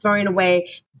I was throwing away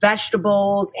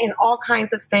vegetables and all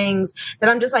kinds of things that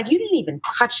I'm just like, you didn't even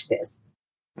touch this.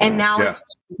 And now it's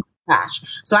trash.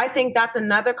 So I think that's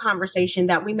another conversation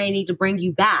that we may need to bring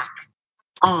you back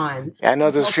on. Yeah, I know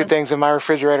there's a few things in my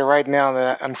refrigerator right now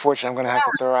that unfortunately I'm going to have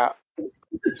to throw out. It's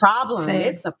a problem. Same.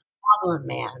 It's a problem,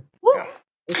 man. Yeah.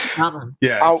 It's a problem.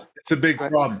 Yeah, it's a big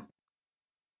problem.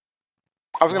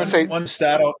 I was going to say one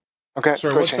stat. Okay.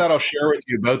 Sorry, one stat I'll share with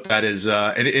you about that is,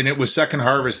 and it was Second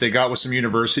Harvest. They got with some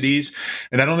universities,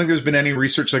 and I don't think there's been any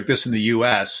research like this in the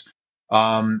U.S.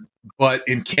 But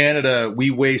in Canada,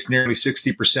 we waste nearly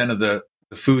 60% of the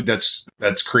food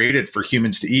that's created for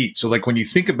humans to eat. So, like when you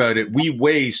think about it, we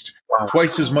waste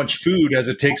twice as much food as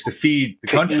it takes to feed the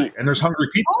country, and there's hungry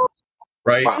people,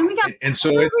 right? And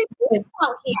so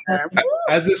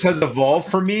as this has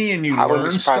evolved for me, and you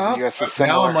learn stuff,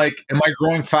 now I'm like, am I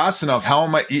growing fast enough? How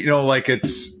am I?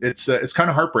 It's kind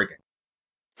of heartbreaking.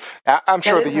 I'm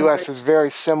sure the U.S. is very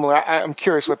similar. I'm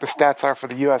curious what the stats are for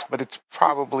the U.S., but it's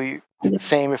probably the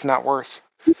same, if not worse.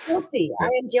 Guilty. I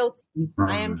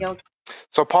am guilty.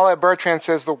 So Paulette Bertrand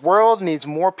says, the world needs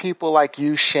more people like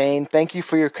you, Shane. Thank you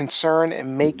for your concern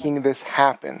in making this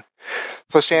happen.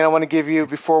 So Shane, I want to give you,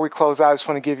 before we close out, I just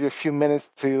want to give you a few minutes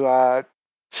to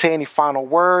say any final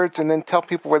words and then tell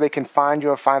people where they can find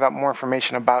you and find out more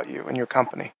information about you and your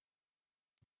company.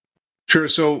 Sure.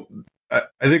 So I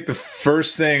think the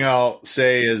first thing I'll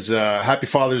say is Happy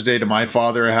Father's Day to my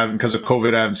father. Because of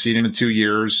COVID, I haven't seen him in 2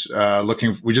 years.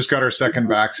 We just got our second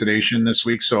vaccination this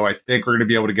week, so I think we're going to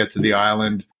be able to get to the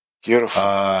island. Beautiful.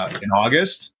 In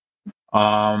August.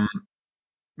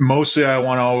 Mostly, I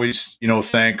want to always,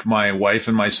 thank my wife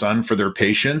and my son for their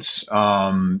patience.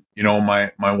 My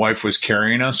wife was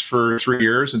carrying us for 3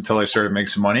 years until I started making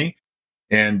some money.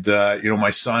 And, my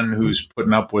son who's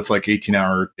putting up with like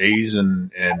 18-hour days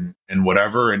and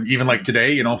whatever. And even like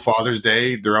today, Father's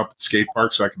Day, they're up at the skate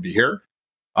park so I can be here.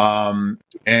 And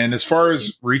as far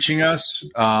as reaching us,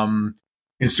 Instagram,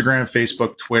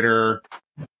 Facebook, Twitter,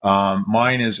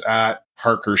 mine is at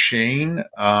Harker Shane.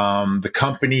 The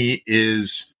company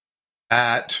is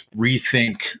at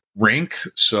Rethink Rink.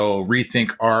 So Rethink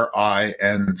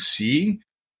RINC.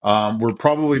 We're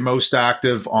probably most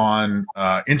active on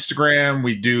Instagram.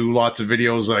 We do lots of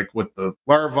videos like with the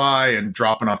larvae and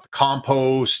dropping off the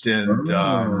compost and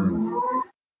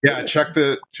check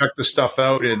the stuff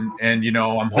out and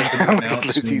I'm hoping to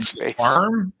announce the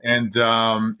farm and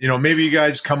maybe you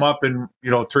guys come up and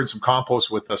turn some compost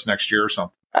with us next year or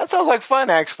something. That sounds like fun,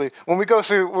 actually. When we go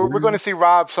see, we're going to see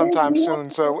Rob sometime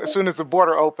soon. So as soon as the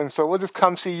border opens, so we'll just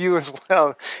come see you as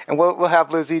well, and we'll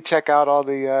have Lizzie check out all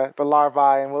the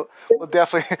larvae, and we'll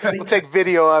definitely we'll take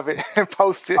video of it and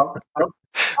post it.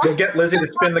 We'll get Lizzie to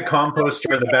spin the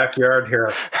composter in the backyard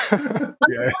here.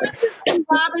 Let's just see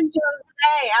Rob and Joe's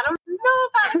day. I don't know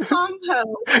about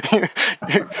compost.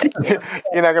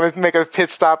 You're not going to make a pit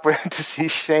stop to see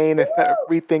Shane and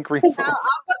Rethink Resource. No, I'll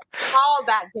go to the mall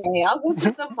that day. I'll go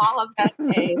to the mall that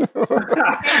day.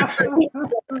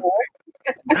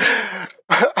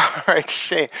 All right,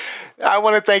 Shane. I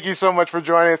want to thank you so much for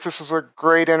joining us. This was a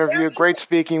great interview, great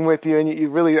speaking with you, and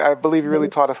I believe you really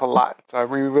taught us a lot. So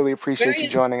we really appreciate you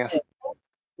joining us.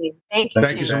 Thank you.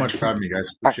 Thank you so much for having me,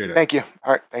 guys. Appreciate it. Thank you.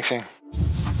 All right, thanks, Shane.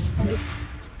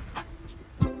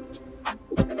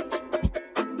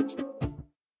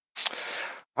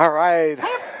 All right.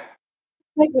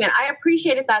 I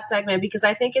appreciated that segment because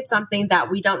I think it's something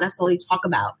that we don't necessarily talk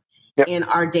about in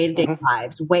our day-to-day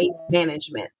lives, waste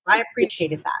management. I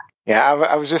appreciated that. Yeah,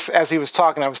 I was just, as he was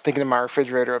talking, I was thinking of my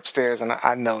refrigerator upstairs, and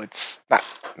I know it's not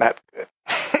good.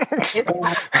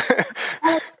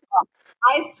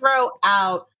 I throw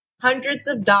out hundreds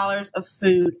of dollars of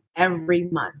food every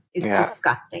month. It's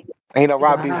disgusting. And,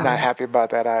 Robbie's not happy about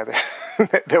that either,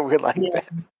 that we're like that.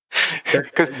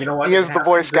 Because you know what? He is the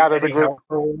Boy Scout of the group.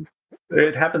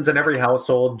 It happens in every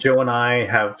household. Joe and I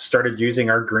have started using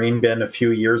our green bin a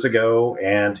few years ago,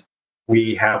 and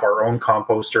we have our own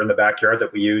composter in the backyard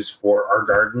that we use for our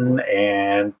garden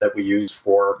and that we use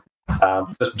for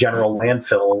just general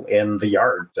landfill in the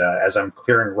yard. As I'm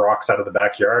clearing rocks out of the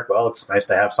backyard, well, it's nice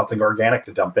to have something organic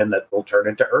to dump in that will turn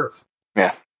into earth.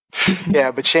 Yeah.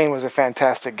 Yeah, but Shane was a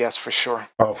fantastic guest for sure.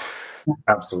 Oh,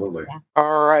 absolutely.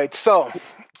 All right, so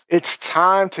it's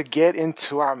time to get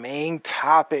into our main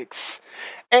topics.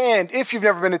 And if you've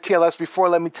never been to TLS before,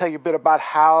 let me tell you a bit about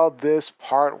how this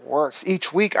part works.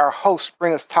 Each week, our hosts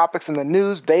bring us topics in the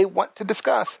news they want to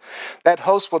discuss. That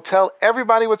host will tell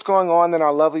everybody what's going on, then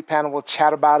our lovely panel will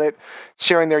chat about it,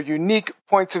 sharing their unique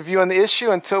points of view on the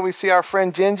issue until we see our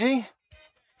friend Gingy,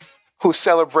 who's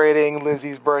celebrating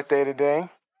Lizzie's birthday today.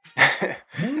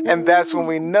 And that's when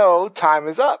we know time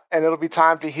is up, and it'll be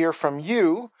time to hear from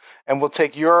you, and we'll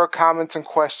take your comments and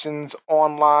questions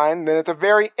online. Then at the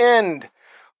very end,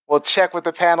 we'll check with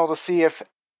the panel to see if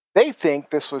they think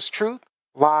this was truth,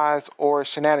 lies, or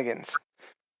shenanigans.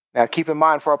 Now, keep in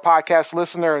mind, for our podcast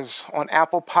listeners on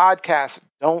Apple Podcasts,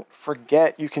 don't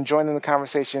forget you can join in the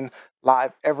conversation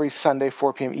live every Sunday,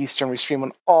 4 p.m. Eastern. We stream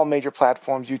on all major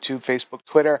platforms, YouTube, Facebook,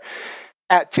 Twitter,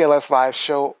 at TLS Live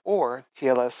Show or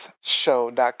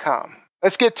TLSshow.com.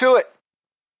 Let's get to it.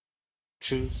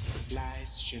 Truth,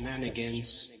 lies,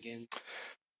 shenanigans.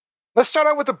 Let's start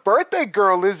out with the birthday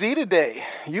girl, Lizzie, today.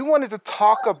 You wanted to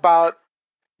talk about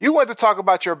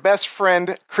your best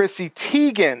friend, Chrissy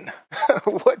Teigen.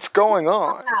 What's going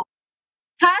on?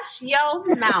 Hush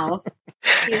your mouth.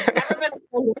 She's never been a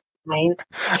friend of mine.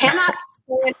 Cannot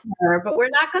stand her, but we're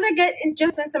not going to get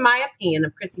into my opinion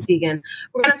of Chrissy Teigen.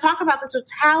 We're going to talk about the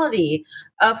totality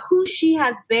of who she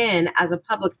has been as a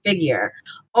public figure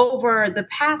over the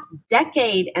past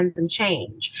decade and some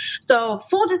change. So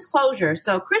full disclosure.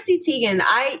 So Chrissy Teigen,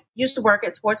 I used to work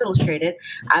at Sports Illustrated.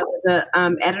 I was a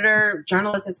editor,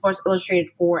 journalist at Sports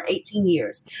Illustrated for 18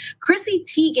 years. Chrissy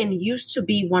Teigen used to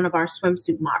be one of our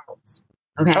swimsuit models.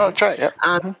 Okay. Oh, that's right.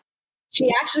 Yep. She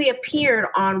actually appeared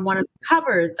on one of the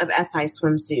covers of SI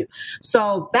Swimsuit.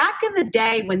 So back in the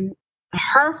day when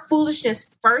her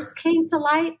foolishness first came to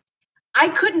light, I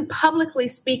couldn't publicly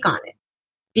speak on it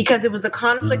because it was a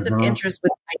conflict of interest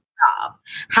with my job.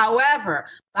 However,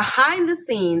 behind the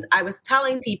scenes, I was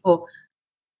telling people,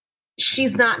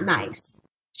 she's not nice.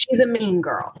 She's a mean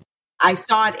girl. I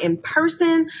saw it in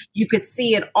person. You could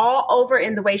see it all over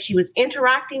in the way she was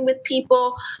interacting with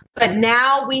people. But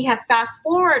now we have fast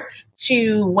forward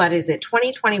to,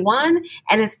 2021?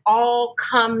 And it's all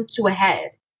come to a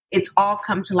head. It's all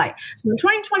come to light. So in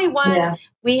 2021,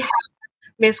 we have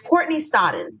Miss Courtney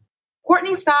Stodden.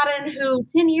 Courtney Stodden, who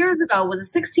 10 years ago was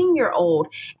a 16-year-old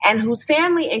and whose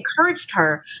family encouraged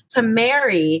her to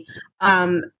marry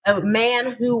a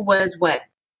man who was,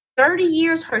 30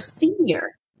 years her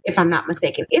senior, if I'm not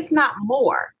mistaken, if not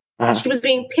more. She was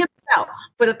being pimped out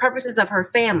for the purposes of her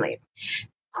family.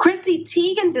 Chrissy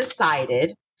Teigen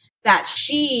decided that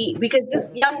because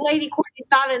this young lady, Courtney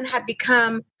Stodden, had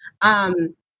become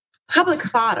public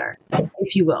fodder,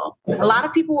 if you will. A lot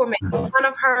of people were making fun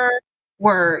of her,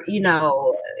 were,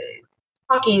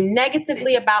 talking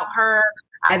negatively about her,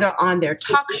 either on their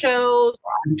talk shows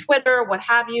or on Twitter, what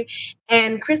have you.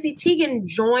 And Chrissy Teigen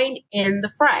joined in the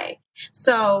fray.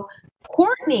 So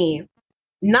Courtney,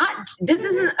 this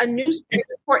isn't a new story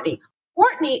with Courtney.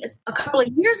 Courtney, a couple of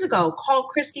years ago, called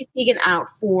Chrissy Teigen out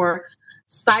for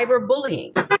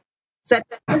cyberbullying. Said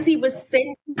that Chrissy was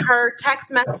sending her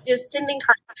text messages, sending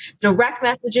her direct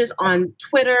messages on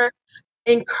Twitter,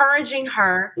 encouraging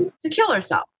her to kill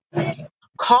herself,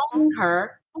 calling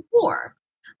her a whore,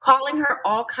 calling her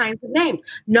all kinds of names.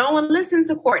 No one listened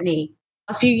to Courtney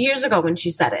a few years ago when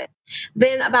she said it.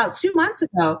 Then about 2 months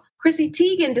ago, Chrissy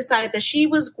Teigen decided that she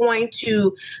was going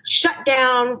to shut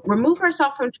down, remove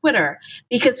herself from Twitter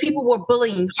because people were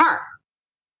bullying her.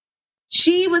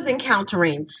 She was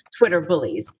encountering Twitter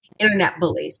bullies, internet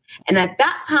bullies. And at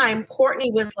that time,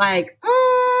 Courtney was like,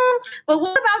 but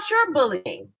what about your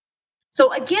bullying?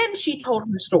 So again, she told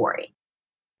her story.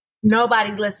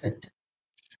 Nobody listened.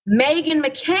 Meghan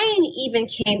McCain even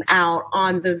came out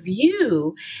on The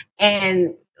View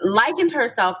and likened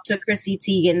herself to Chrissy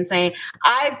Teigen, saying,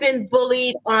 I've been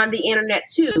bullied on the internet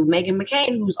too. Meghan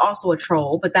McCain, who's also a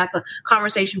troll, but that's a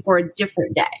conversation for a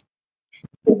different day.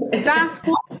 Fast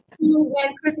forward to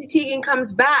when Chrissy Teigen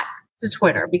comes back to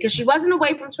Twitter, because she wasn't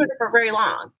away from Twitter for very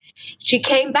long. She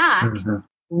came back,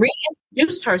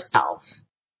 reintroduced herself,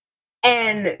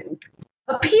 and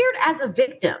appeared as a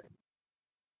victim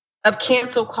of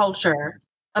cancel culture,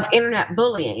 of internet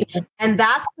bullying. And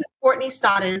that's when Courtney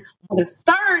Stodden, for the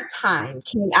third time,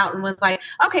 came out and was like,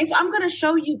 okay, so I'm going to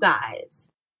show you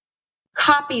guys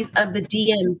copies of the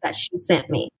DMs that she sent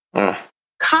me.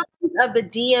 Copies of the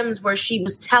DMs where she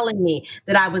was telling me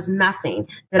that I was nothing,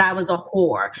 that I was a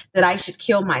whore, that I should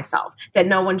kill myself, that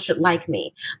no one should like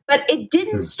me. But it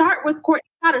didn't start with Courtney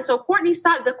Stodden. So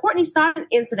the Courtney Stodden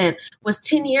incident was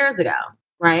 10 years ago,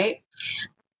 right?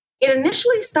 It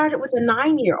initially started with a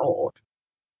 9-year-old.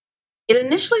 It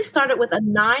initially started with a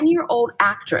 9-year-old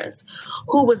actress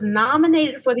who was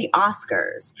nominated for the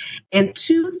Oscars in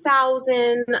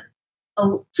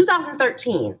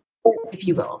 2013, if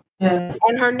you will. Yeah.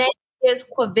 And her name is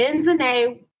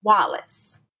Quvenzhané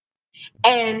Wallis.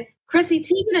 And Chrissy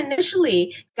Teigen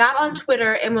initially got on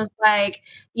Twitter and was like,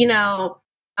 am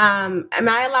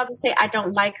I allowed to say I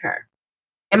don't like her?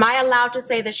 Am I allowed to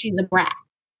say that she's a brat?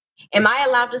 Am I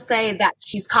allowed to say that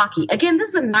she's cocky? Again, this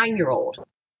is a 9-year-old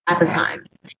at the time.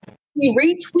 He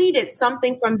retweeted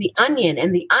something from The Onion,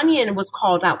 and The Onion was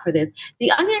called out for this. The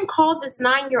Onion called this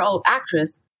 9-year-old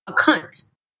actress a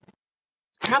cunt.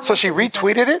 So she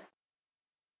retweeted it?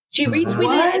 She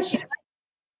retweeted it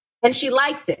and she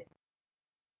liked it.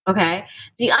 Okay?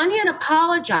 The Onion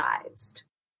apologized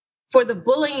for the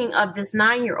bullying of this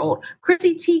 9-year-old.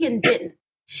 Chrissy Teigen didn't.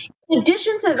 In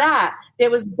addition to that, there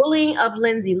was bullying of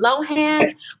Lindsay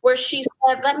Lohan, where she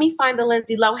said, let me find the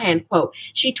Lindsay Lohan quote.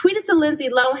 She tweeted to Lindsay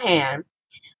Lohan.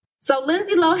 So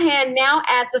Lindsay Lohan now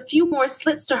adds a few more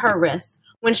slits to her wrists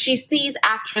when she sees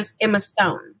actress Emma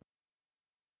Stone.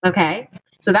 Okay?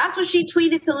 So that's what she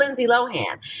tweeted to Lindsay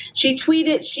Lohan. She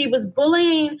tweeted she was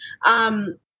bullying,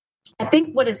 I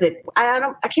think, what is it? I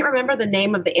can't remember the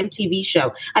name of the MTV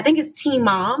show. I think it's Teen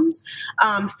Moms.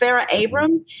 Farrah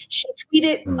Abrams. She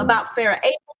tweeted about Farrah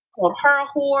Abrams, called her a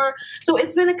whore. So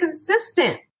it's been a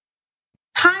consistent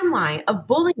timeline of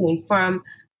bullying from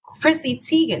Chrissy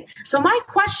Teigen. So my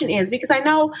question is, because I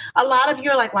know a lot of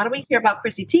you are like, why do we care about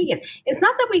Chrissy Teigen? It's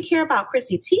not that we care about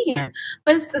Chrissy Teigen,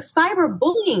 but it's the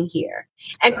cyberbullying here.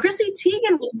 And Chrissy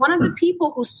Teigen was one of the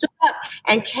people who stood up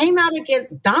and came out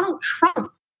against Donald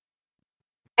Trump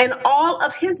and all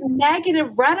of his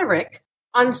negative rhetoric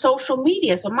on social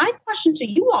media. So my question to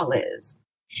you all is,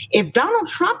 if Donald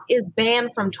Trump is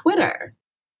banned from Twitter,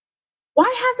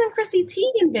 why hasn't Chrissy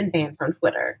Teigen been banned from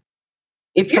Twitter?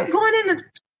 If you're going into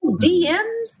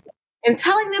DMs and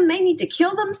telling them they need to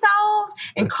kill themselves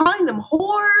and calling them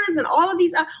whores and all of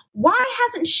these, why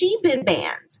hasn't she been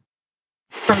banned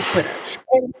from Twitter?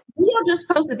 And Neil just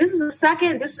posted, this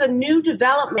is a new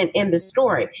development in this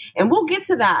story. And we'll get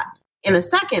to that in a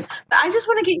second. But I just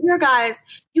want to get I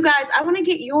want to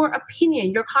get your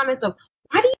opinion, your comments of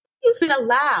why do you feel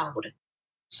allowed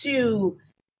to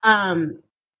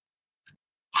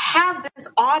have this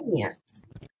audience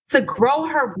to grow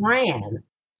her brand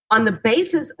on the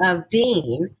basis of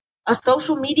being a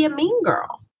social media mean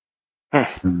girl?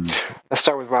 Let's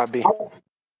start with Rob B.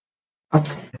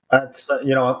 That's I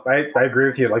agree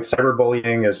with you. Like,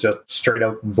 cyberbullying is just straight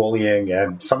up bullying,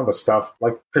 and some of the stuff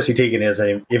like Chrissy Teigen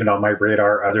isn't even on my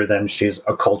radar, other than she's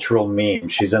a cultural meme.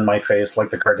 She's in my face like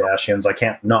the Kardashians. I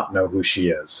can't not know who she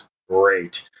is.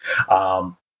 Great.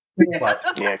 But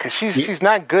because she's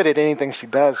not good at anything she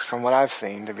does, from what I've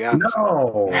seen, to be honest.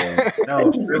 No,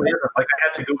 she really isn't. Like, I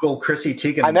had to Google Chrissy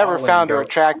Teigen. I never found her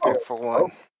attractive, for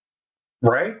one.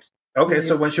 Right? Okay,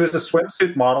 so when she was a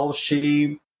swimsuit model,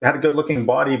 she had a good-looking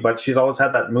body, but she's always had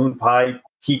that moon pie,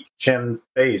 peak chin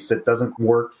face. It doesn't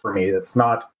work for me. It's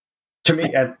not, to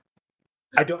me, and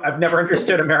I've never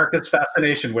understood America's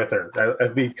fascination with her.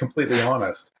 I'll be completely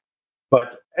honest.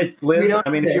 But Liz, I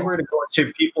mean, if you were to go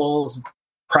into people's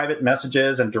private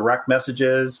messages and direct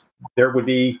messages, there would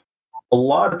be a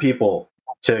lot of people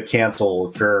to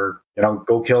cancel for,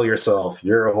 go kill yourself,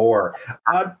 you're a whore.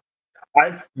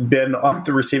 I've been on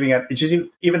the receiving end, just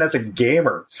even as a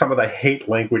gamer, some of the hate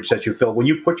language that you feel when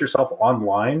you put yourself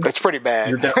online. It's pretty bad.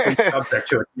 You're definitely subject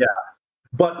to it, yeah.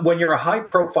 But when you're a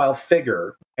high-profile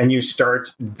figure and you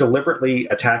start deliberately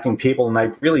attacking people, and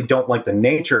I really don't like the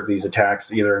nature of these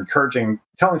attacks, either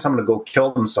telling someone to go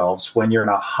kill themselves when you're in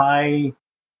a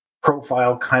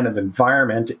high-profile kind of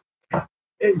environment,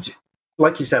 it's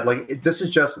like you said, like, this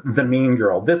is just the mean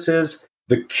girl. This is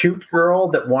the cute girl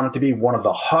that wanted to be one of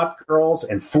the hot girls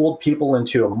and fooled people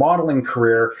into a modeling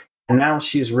career. And now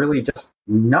she's really just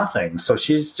nothing. So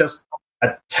she's just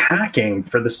attacking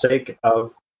for the sake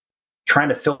of trying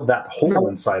to fill that hole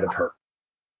inside of her.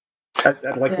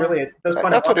 Really, at this point,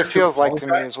 that's what it feels like to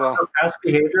me as well. Her past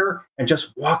behavior and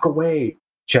just walk away.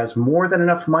 She has more than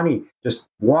enough money. Just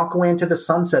walk away into the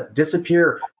sunset,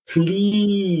 disappear.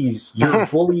 Please, you're a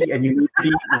bully and you need to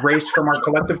be erased from our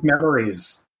collective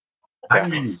memories.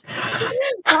 Please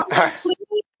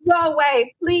go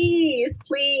away. Please.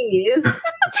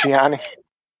 Gianni?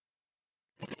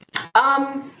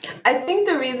 I think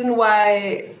the reason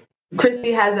why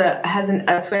Chrissy has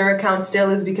a Twitter account still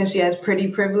is because she has pretty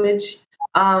privilege.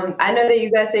 I know that you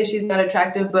guys say she's not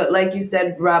attractive, but like you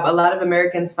said, Rob, a lot of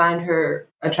Americans find her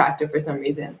attractive for some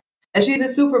reason. And she's a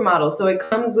supermodel, so it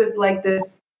comes with like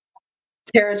this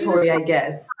territory, I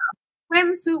guess.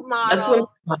 Swimsuit model. A swim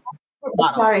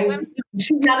model. Sorry.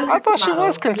 She's not a supermodel. I thought she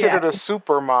was considered a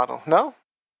supermodel. No?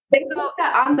 They put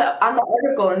that on the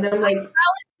article, and then like,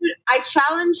 I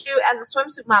challenge you as a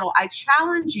swimsuit model. I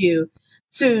challenge you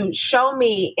to show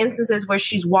me instances where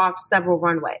she's walked several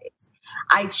runways.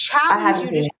 I challenge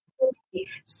you to show me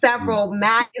several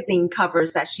magazine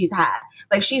covers that she's had.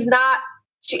 Like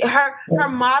her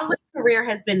modeling career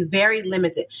has been very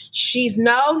limited. She's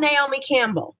no Naomi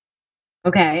Campbell.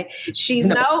 Okay. She's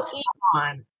no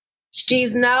Yvonne.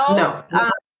 She's no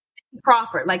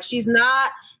Crawford. Like she's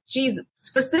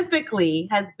specifically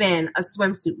has been a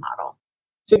swimsuit model.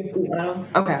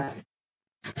 Okay.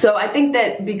 So I think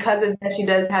that because of that, she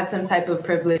does have some type of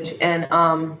privilege, and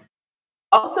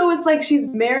also it's like she's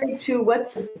married to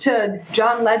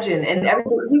John Legend, and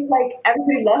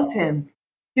everybody loves him.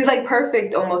 He's like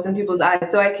perfect almost in people's eyes.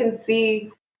 So I can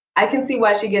see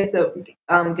why she gets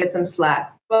some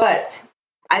slack. But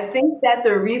I think that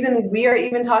the reason we are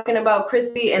even talking about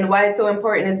Chrissy and why it's so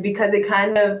important is because it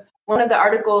kind of, one of the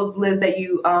articles, Liz, that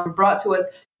you brought to us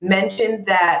mentioned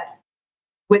that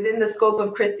within the scope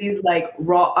of Chrissy's like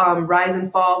rise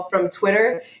and fall from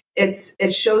Twitter,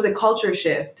 it shows a culture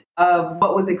shift of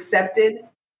what was accepted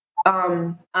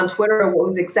on Twitter or what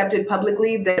was accepted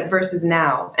publicly that versus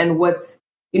now, and what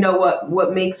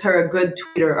makes her a good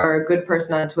tweeter or a good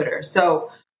person on Twitter.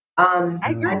 So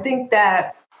I think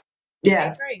that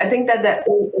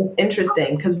is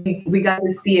interesting because we got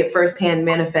to see it firsthand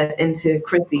manifest into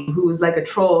Chrissy, who was like a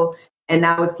troll, and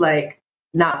now it's like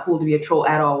not cool to be a troll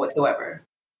at all whatsoever.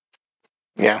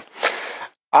 Yeah.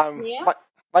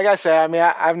 Like I said, I mean,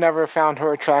 I've never found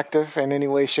her attractive in any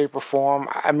way, shape, or form.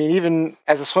 I mean, even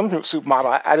as a swimsuit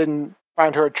model, I didn't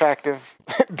find her attractive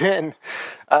then.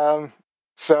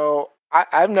 So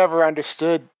I've never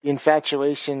understood the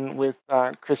infatuation with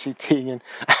Chrissy Teigen.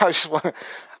 I just want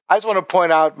to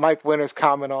point out Mike Winter's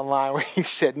comment online where he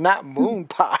said, "Not moon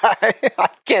pie." I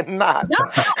cannot.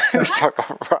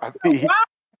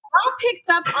 Rob picked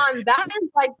up on that. Is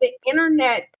like the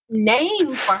internet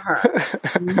name for her.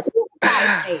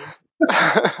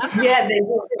 Yeah, they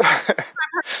do.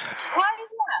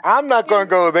 I'm not going to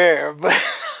go there, but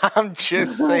I'm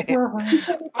just saying.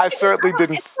 I certainly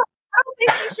didn't. I don't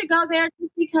think you should go there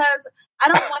just because I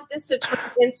don't want this to turn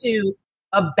into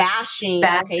a bashing.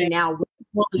 Okay, now we're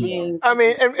bullying. I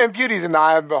mean, and beauty's in the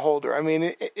eye of the beholder. I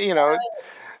mean,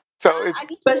 so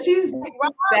but she's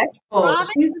respectful.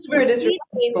 She's very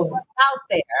disrespectful out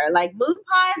there. Like moon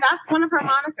pie, that's one of her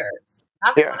monikers.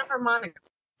 One of her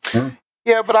monikers.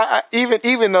 Yeah, but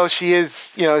even though she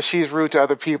is, she's rude to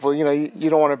other people, you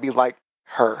don't want to be like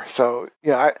her. So,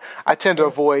 I tend to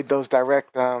avoid those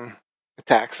direct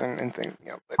attacks and things,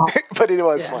 but it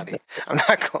was funny. I'm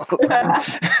not going to.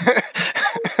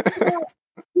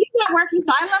 He's not working.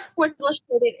 So I left Sports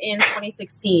Illustrated in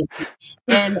 2016.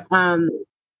 And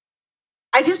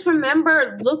I just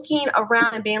remember looking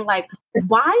around and being like,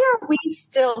 why are we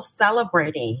still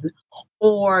celebrating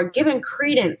or giving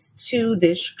credence to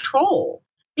this troll?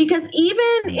 Because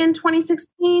even in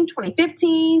 2016,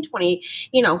 2015,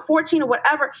 2014 or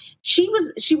whatever, she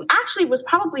actually was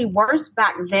probably worse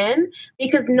back then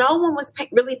because no one was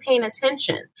really paying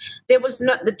attention. There was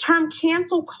the term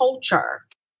cancel culture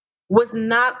was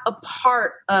not a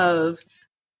part of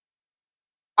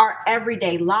our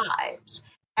everyday lives.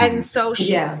 And so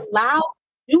she allowed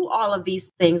to do all of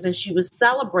these things and she was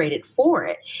celebrated for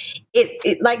it.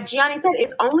 It like Gianni said,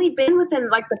 it's only been within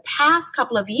like the past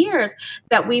couple of years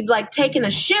that we've like taken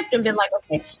a shift and been like,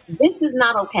 okay, this is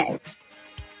not okay.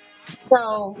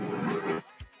 So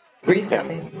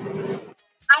recently,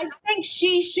 I think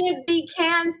she should be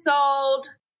canceled.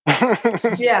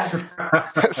 Yeah.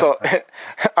 So,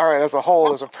 all right, as a whole,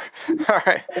 all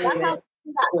right. That's how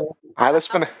All right, let's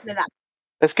finish.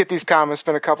 Let's get these comments,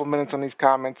 spend a couple minutes on these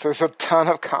comments. There's a ton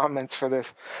of comments for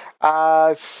this.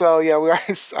 So, yeah, we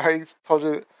already told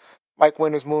you Mike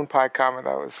Winter's moon pie comment.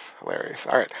 That was hilarious.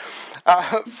 All right.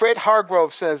 Fred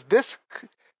Hargrove says, this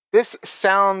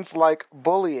sounds like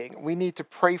bullying. We need to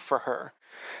pray for her.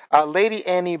 Lady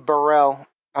Annie Burrell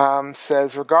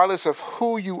says, regardless of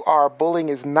who you are, bullying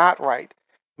is not right.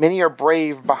 Many are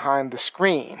brave behind the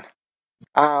screen.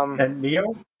 And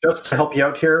Neo, just to help you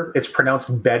out here, it's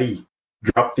pronounced Betty.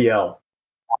 Drop the L.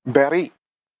 Betty.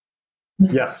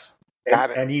 Yes. Got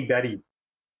it. Any Betty.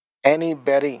 Any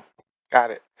Betty.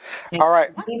 Got it. All right.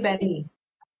 Any Betty.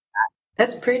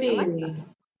 That's pretty. Yeah,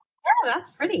 that's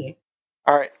pretty.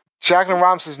 All right. Jacqueline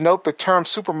Rom says, nope, the term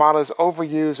supermodel is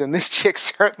overused, and this chick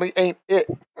certainly ain't it.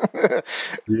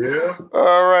 Yeah.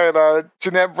 All right.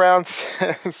 Jeanette Brown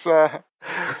says,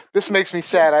 this makes me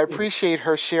sad. I appreciate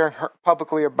her sharing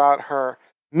publicly about her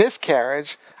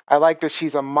miscarriage. I like that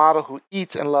she's a model who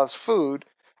eats and loves food.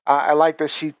 I like that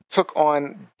she took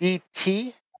on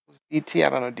DT. DT? I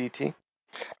don't know DT.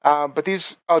 But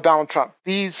Donald Trump.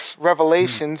 These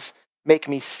revelations make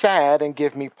me sad and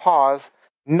give me pause.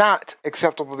 Not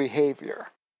acceptable behavior.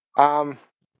 Mike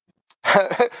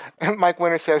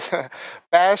Winter says,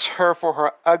 bash her for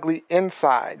her ugly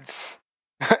insides.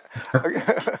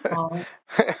 All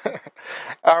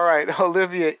right.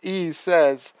 Olivia E.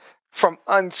 says, from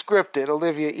Unscripted,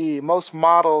 Olivia E., most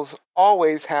models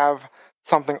always have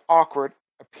something awkward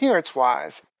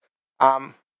appearance-wise.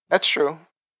 That's true.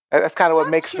 That's kind of what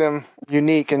makes them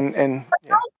unique. And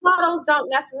yeah. Most models don't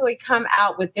necessarily come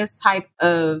out with this type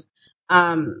of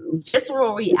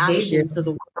visceral reaction to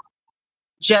the world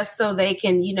just so they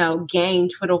can, gain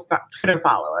Twitter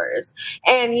followers.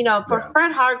 And, for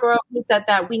Fred Hargrove, who said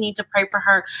that we need to pray for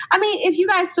her. I mean, if you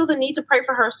guys feel the need to pray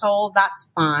for her soul,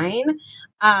 that's fine.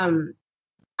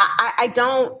 I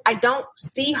don't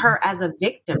see her as a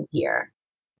victim here,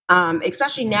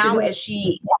 especially now as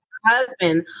she and her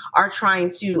husband are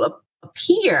trying to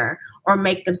appear or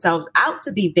make themselves out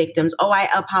to be victims. Oh, I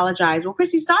apologize. Well,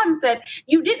 Chrissy Stodden said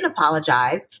you didn't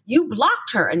apologize. You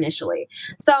blocked her initially.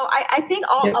 So I think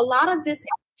a lot of this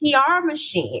PR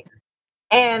machine.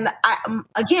 And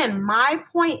again, my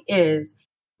point is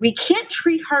we can't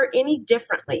treat her any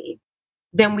differently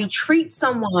than we treat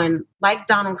someone like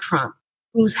Donald Trump,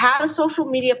 who's had a social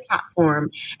media platform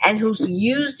and who's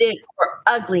used it for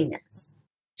ugliness,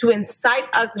 to incite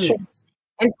ugliness.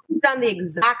 And she's done the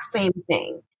exact same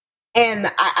thing. And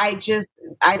I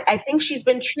think she's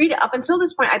been treated, up until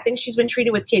this point, I think she's been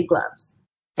treated with kid gloves.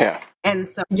 Yeah. And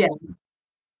so. Yeah.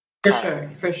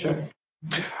 For sure.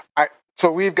 All right. So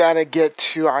we've got to get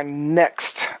to our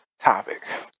next topic.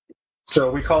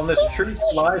 So we call this truth,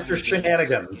 lies, or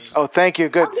shenanigans. Oh, thank you.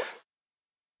 Good.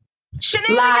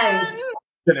 Shenanigans.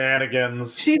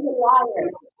 Shenanigans. She's a liar.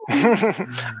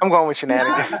 I'm going with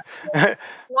shenanigans.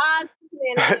 Lies,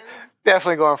 shenanigans.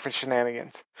 Definitely going for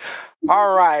shenanigans.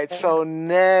 All right. So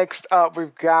next up,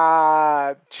 we've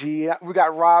got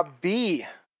Rob B.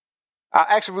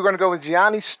 Actually, we're going to go with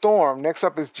Gianni Storm. Next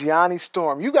up is Gianni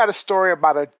Storm. You got a story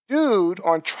about a dude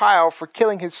on trial for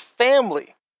killing his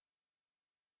family.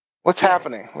 What's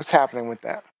happening? What's happening with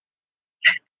that?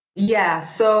 Yeah,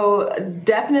 so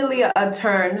definitely a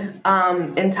turn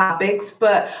in topics,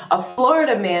 but a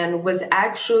Florida man was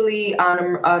actually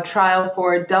on a trial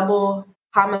for double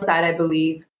homicide, I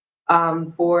believe.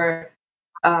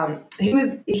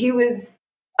 He was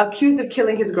accused of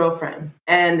killing his girlfriend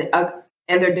and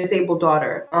their disabled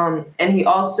daughter, and he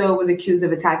also was accused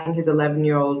of attacking his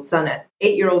 8-year-old son at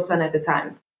the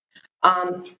time.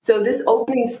 So this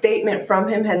opening statement from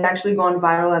him has actually gone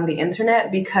viral on the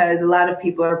internet because a lot of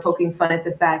people are poking fun at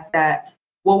the fact that,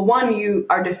 well, one, you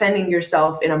are defending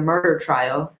yourself in a murder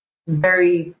trial,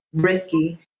 very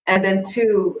risky, and then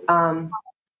two,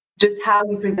 just how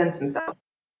he presents himself.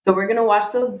 So we're going to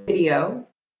watch the video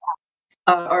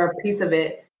or a piece of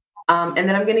it, and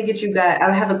then I'm going to get you guys,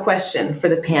 I have a question for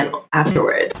the panel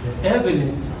afterwards. The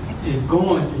evidence is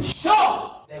going to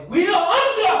show that we are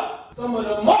under some of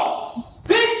the most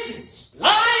vicious,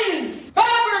 lying,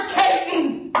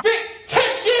 fabricating,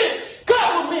 fictitious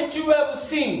government you ever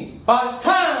seen. By the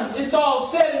time it's all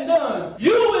said and done,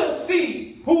 you will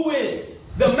see who is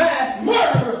the mass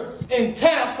murderers in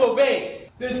Tampa Bay,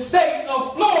 the state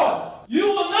of Florida. You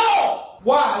will know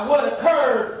why what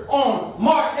occurred on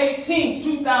March 18,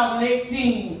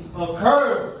 2018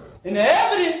 occurred. And the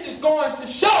evidence is going to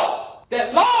show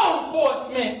that law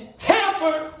enforcement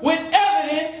tampered with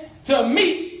evidence to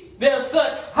meet their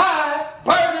such high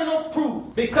burden of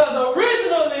proof. Because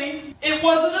originally, it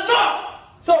wasn't enough.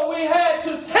 So we had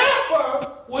to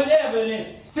tamper with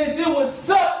evidence. Since it was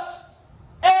such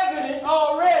evident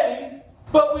already,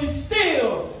 but we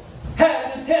still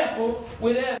had to tamper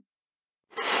with evidence.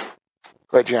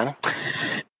 Go ahead, Gianna.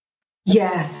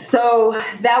 Yes, so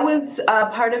that was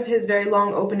part of his very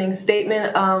long opening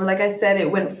statement. Like I said,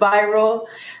 it went viral.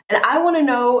 And I want to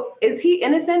know, is he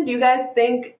innocent? Do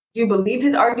you believe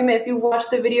his argument if you watch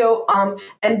the video?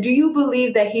 And do you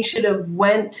believe that he should have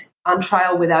went on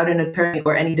trial without an attorney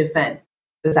or any defense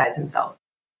besides himself?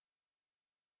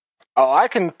 Oh, I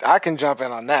can jump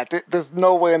in on that. There's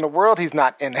no way in the world he's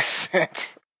not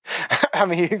innocent. I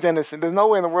mean, he's innocent. There's no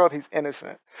way in the world he's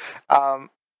innocent.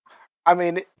 I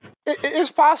mean,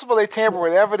 it's possible they tampered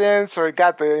with evidence or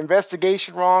got the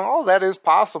investigation wrong. All that is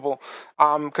possible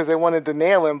because they wanted to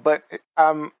nail him. But,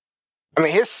 I mean,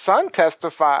 his son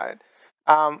testified.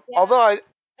 Although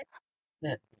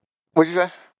what'd you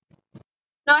say?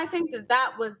 No, I think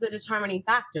that was the determining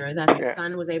factor, that his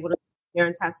son was able to sit there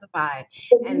and testify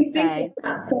and say.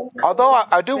 Although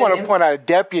I do want to point out a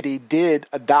deputy did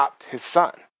adopt his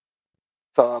son.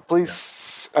 So a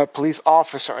police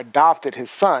officer adopted his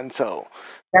son. So,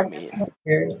 I mean,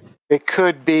 it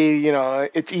could be,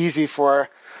 it's easy for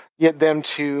them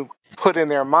to put in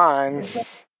their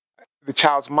minds, the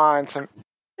child's mind. Some,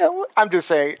 I'm just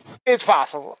saying it's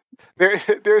possible.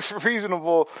 There's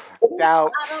reasonable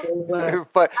doubt,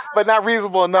 but not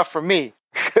reasonable enough for me.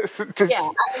 I think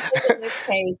in this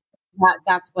case,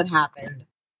 that's what happened.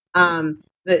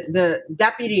 The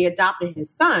deputy adopted his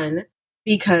son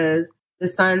because the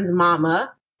son's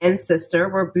mama and sister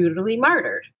were brutally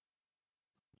murdered.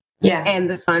 Yeah.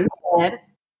 And the son said,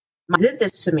 "Mom did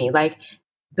this to me." Like,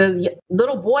 the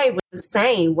little boy was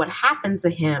saying what happened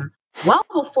to him well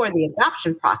before the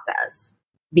adoption process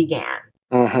began.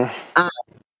 Mm-hmm.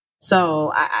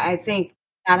 So I think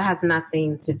that has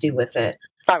nothing to do with it.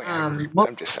 I mean,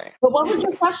 I'm just saying. But what was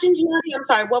your question, Gianni? I'm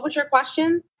sorry. What was your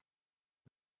question?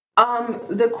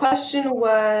 The question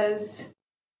was,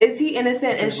 is he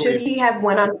innocent and should he have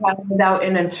went on trial without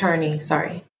an attorney?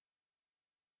 Sorry.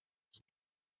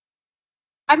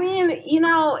 I mean,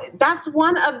 that's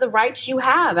one of the rights you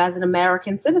have as an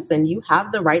American citizen. You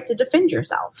have the right to defend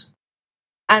yourself.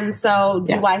 And so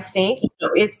do I think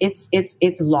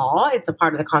it's law? It's a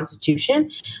part of the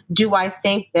Constitution. Do I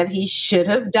think that he should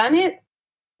have done it?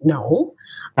 No.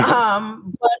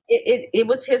 But it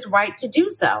was his right to do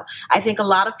so. I think a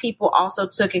lot of people also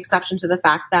took exception to the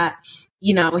fact that,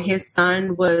 his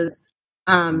son was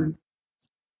asked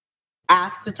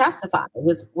to testify,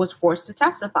 was forced to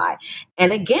testify.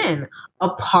 And again, a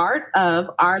part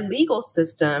of our legal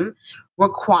system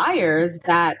requires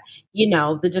that,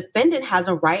 the defendant has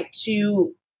a right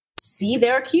to see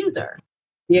their accuser.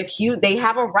 They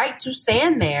have a right to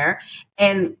stand there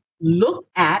and look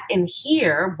at and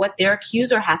hear what their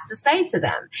accuser has to say to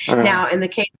them. Now, in the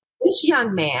case of this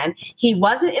young man, he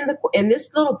wasn't in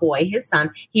this little boy, his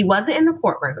son, he wasn't in the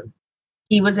courtroom.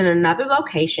 He was in another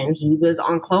location. He was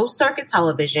on closed circuit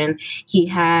television. He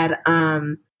had,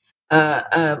 what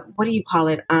do you call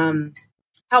it?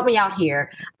 Help me out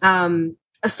here. A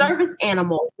service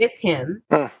animal with him.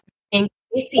 In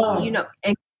case he, I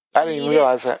didn't even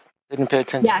realize that. Didn't pay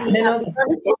attention. Yeah, he had a service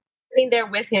animal sitting there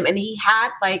with him, and he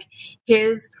had like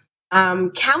his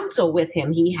counsel with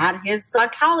him. He had his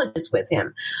psychologist with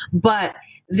him. But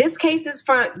this case is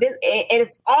and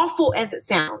it's awful as it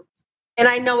sounds. And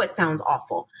I know it sounds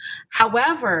awful.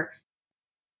 However,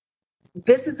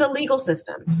 this is the legal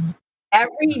system.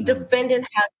 Every defendant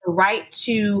has the right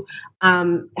to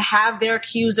have their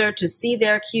accuser, to see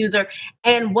their accuser.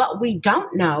 And what we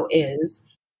don't know is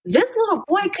this little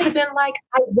boy could have been like,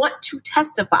 I want to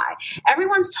testify.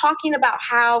 Everyone's talking about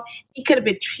how he could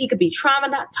be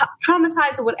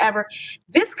traumatized or whatever.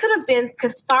 This could have been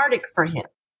cathartic for him.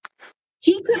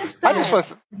 He could have said,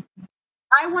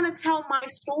 I want to tell my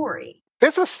story.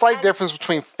 There's a slight difference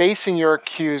between facing your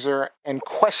accuser and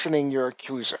questioning your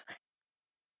accuser.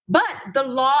 But the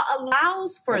law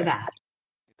allows for that.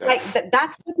 Like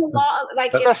that's what the law,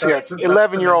 like, especially an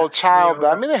 11-year-old child.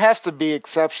 I mean, there has to be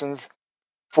exceptions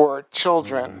for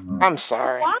children. I'm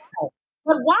sorry. Why?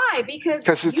 But why?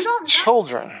 Because it's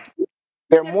children.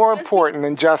 They're more important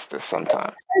than justice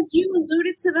sometimes. Because you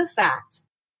alluded to the fact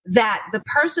that the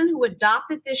person who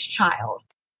adopted this child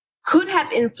could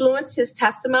have influenced his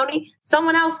testimony.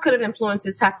 Someone else could have influenced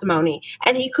his testimony,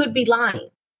 and he could be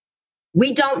lying.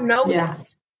 We don't know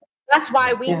that. That's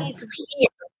why we need to hear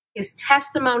his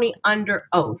testimony under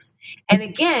oath. And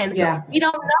again, we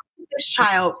don't know what this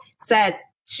child said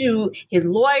to his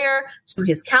lawyer, to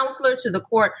his counselor, to the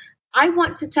court. I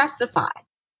want to testify.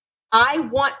 I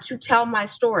want to tell my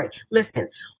story. Listen,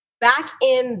 back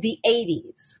in the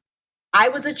 80s, I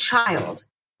was a child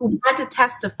who had to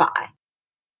testify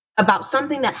about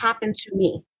something that happened to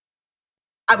me.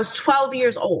 I was 12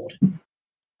 years old.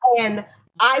 And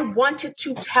I wanted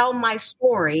to tell my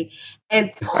story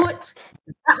and put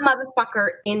that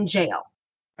motherfucker in jail.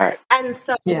 All right. And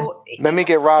so let me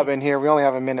get Rob in here. We only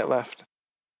have a minute left.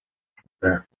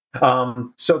 Sure.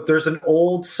 So there's an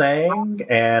old saying,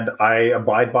 and I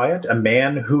abide by it. A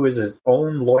man who is his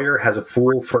own lawyer has a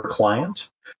fool for a client.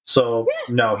 So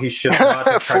no, he should not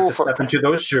have tried to step into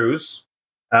those shoes.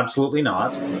 Absolutely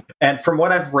not. And from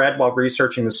what I've read while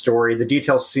researching the story, the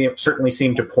details certainly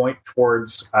seem to point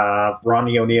towards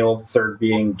Ronnie O'Neill III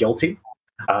being guilty.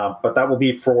 But that will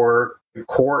be for the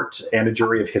court and a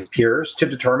jury of his peers to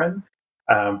determine.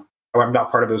 I'm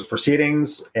not part of those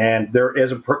proceedings, and there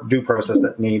is a due process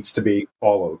that needs to be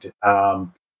followed.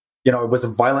 It was a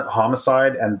violent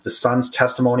homicide, and the son's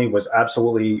testimony was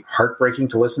absolutely heartbreaking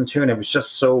to listen to, and it was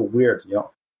just so weird.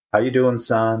 How you doing,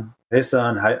 son? Hey,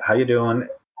 son, how you doing?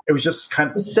 It was just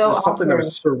kind of something that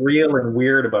was surreal and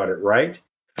weird about it, right?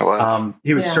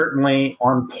 He was certainly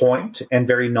on point and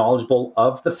very knowledgeable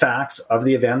of the facts, of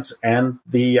the events, and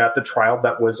the trial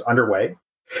that was underway.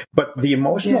 But the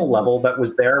emotional level that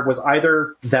was there was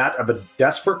either that of a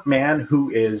desperate man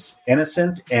who is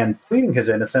innocent and pleading his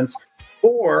innocence,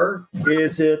 or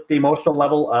is it the emotional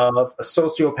level of a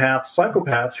sociopath,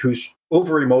 psychopath who's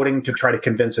over-emoting to try to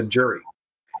convince a jury?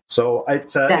 So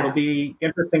it'll be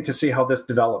interesting to see how this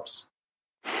develops.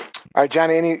 All right,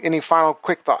 Johnny, any final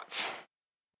quick thoughts?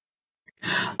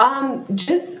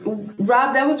 Just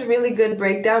Rob, that was a really good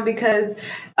breakdown because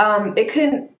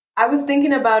I was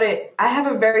thinking about it. I have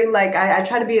a very I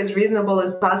try to be as reasonable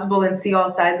as possible and see all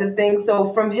sides of things.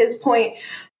 So from his point,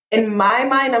 in my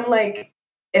mind, I'm like,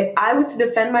 if I was to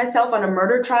defend myself on a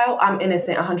murder trial, I'm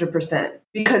innocent 100%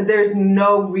 because there's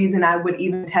no reason I would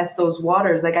even test those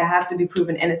waters. I have to be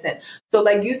proven innocent. So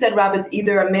like you said, Rob, it's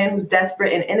either a man who's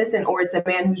desperate and innocent, or it's a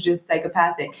man who's just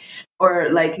psychopathic, or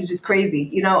he's just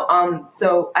crazy,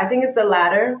 So I think it's the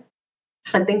latter.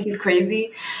 I think he's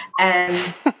crazy.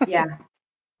 And yeah.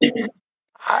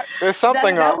 There's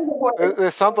something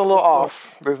there's something a little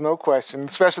off. There's no question,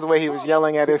 especially the way he was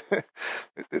yelling at it.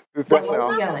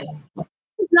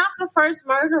 He's not the first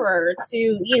murderer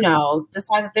to,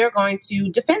 decide that they're going to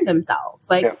defend themselves.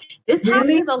 This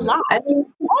happens a lot.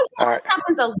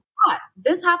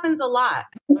 This happens a lot.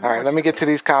 All right, let me get to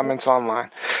these comments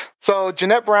online. So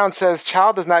Jeanette Brown says,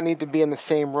 child does not need to be in the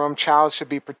same room. Child should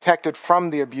be protected from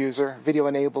the abuser. Video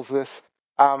enables this.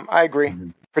 I agree.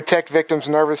 Mm-hmm. Protect victims'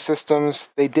 nervous systems.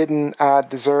 They didn't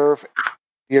deserve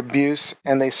the abuse,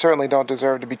 and they certainly don't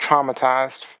deserve to be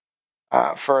traumatized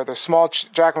further.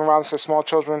 Jacqueline Robinson says small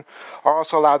children are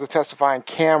also allowed to testify in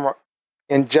camera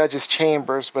in judges'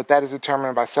 chambers, but that is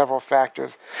determined by several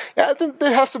factors. Yeah, I think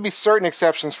there has to be certain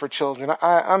exceptions for children.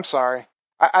 I'm sorry.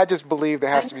 I just believe there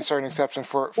has to be certain exceptions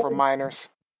for minors.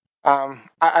 I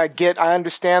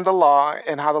understand the law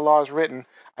and how the law is written.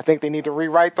 I think they need to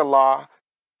rewrite the law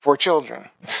for children.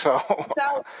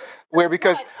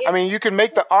 Because you can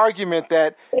make the argument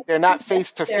that they're not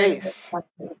face to face.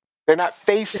 They're not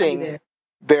facing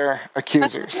their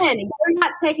accusers. Again, you're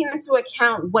not taking into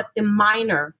account what the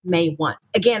minor may want.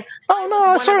 Again,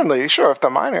 certainly. Sure, if the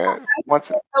minor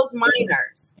wants it. Those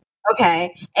minors.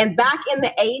 Okay. And back in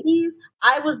the 80s,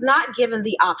 I was not given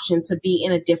the option to be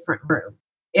in a different room.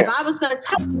 If I was going to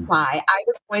testify, I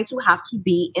was going to have to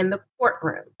be in the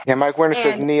courtroom. Yeah, Mike Werner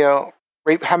says, Neo,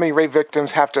 how many rape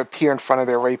victims have to appear in front of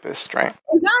their rapist, right?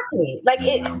 Exactly.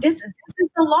 This is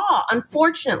the law,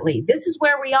 unfortunately. This is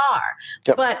where we are.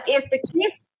 Yep. But if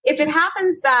it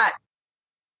happens that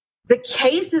the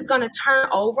case is going to turn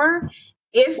over,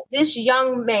 if this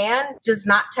young man does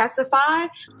not testify,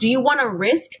 do you want to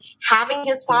risk having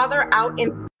his father out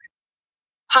and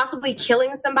possibly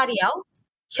killing somebody else,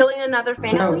 killing another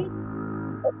family?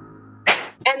 No.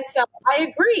 And so I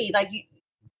agree.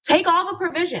 Take all the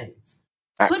provisions.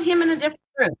 Put him in a different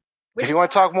room. If you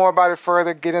want to talk more about it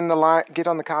further, get on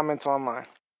the comments online.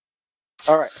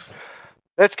 All right.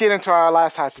 Let's get into our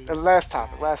last topic.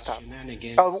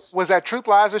 Was that truth,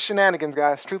 lies, or shenanigans,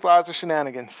 guys? Truth, lies, or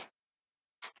shenanigans?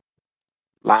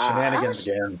 Lies. Shenanigans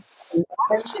again.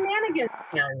 Shenanigans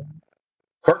again.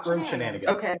 Courtroom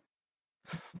shenanigans. Okay.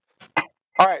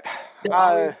 All right.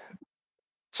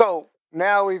 So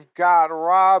now we've got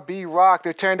Rob B. Rock.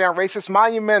 They're tearing down racist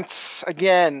monuments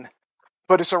again.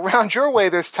 But it's around your way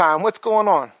this time. What's going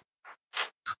on?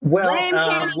 Well,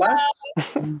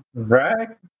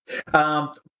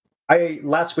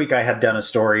 last week I had done a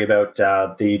story about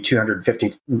the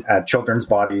 250 children's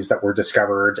bodies that were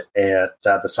discovered at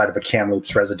the site of a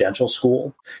Kamloops residential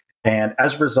school. And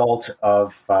as a result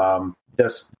of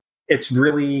this, it's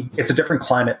a different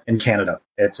climate in Canada.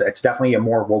 It's definitely a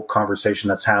more woke conversation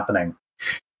that's happening.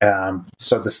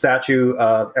 So the statue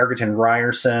of Egerton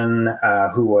Ryerson,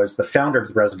 who was the founder of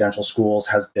the residential schools,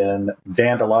 has been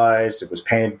vandalized. It was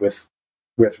painted with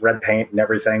red paint and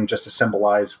everything just to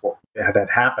symbolize what had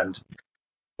happened.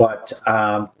 But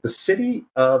the city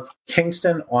of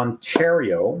Kingston,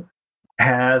 Ontario,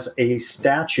 has a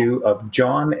statue of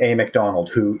John A. Macdonald,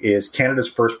 who is Canada's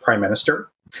first prime minister.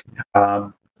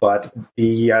 But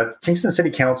the Kingston City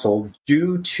Council,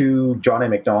 due to John A.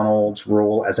 Macdonald's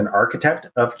role as an architect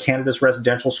of Canada's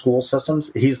residential school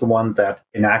systems, he's the one that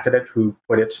enacted it, who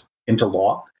put it into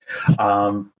law.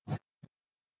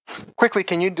 Quickly,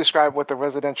 can you describe what the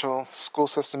residential school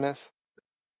system is?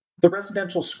 The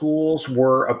residential schools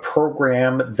were a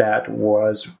program that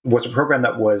was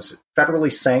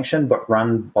federally sanctioned but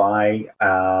run by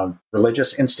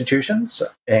religious institutions.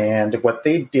 And what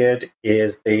they did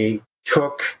is they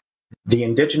took the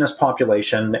Indigenous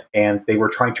population and they were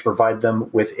trying to provide them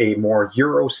with a more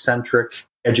Eurocentric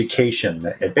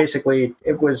education. It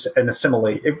was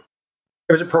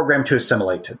it was a program to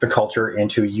assimilate the culture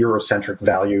into Eurocentric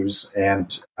values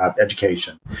and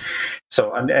education.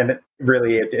 So, and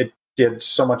really, it did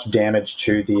so much damage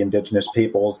to the Indigenous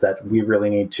peoples that we really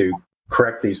need to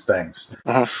correct these things.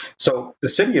 Uh-huh. So, the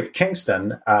city of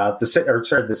Kingston,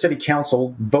 the city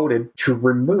council voted to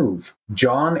remove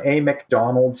John A.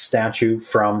 Macdonald statue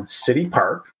from City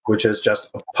Park, which is just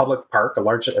a public park, a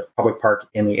large public park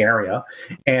in the area,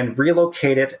 and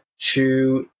relocate it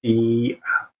to the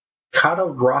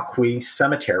Cataraqui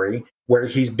Cemetery, where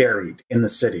he's buried in the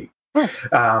city.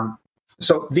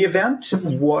 So the event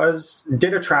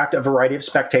did attract a variety of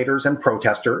spectators and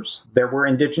protesters. There were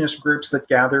Indigenous groups that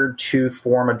gathered to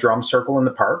form a drum circle in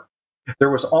the park. There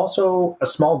was also a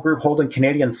small group holding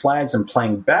Canadian flags and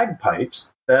playing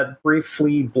bagpipes that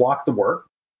briefly blocked the work.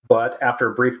 But after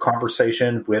a brief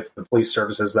conversation with the police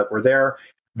services that were there,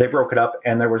 they broke it up,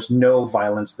 and there was no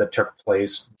violence that took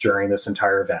place during this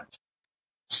entire event.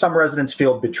 Some residents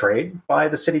feel betrayed by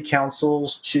the city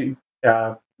councils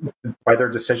by their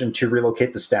decision to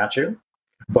relocate the statue.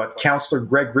 But Councillor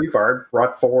Greg Rivard,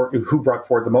 who brought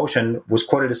forward the motion, was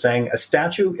quoted as saying, "A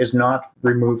statue is not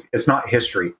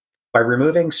history. By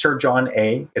removing Sir John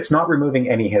A., it's not removing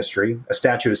any history. A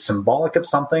statue is symbolic of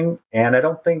something, and I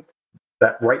don't think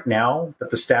that right now that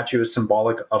the statue is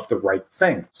symbolic of the right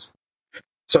things."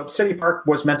 So City Park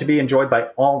was meant to be enjoyed by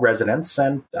all residents.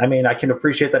 And I mean, I can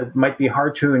appreciate that it might be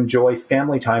hard to enjoy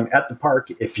family time at the park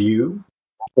if you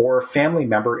or a family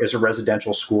member is a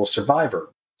residential school survivor.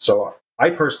 So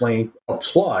I personally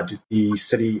applaud the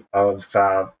city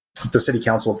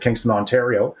council of Kingston,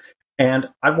 Ontario. And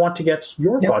I want to get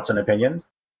your thoughts and opinions.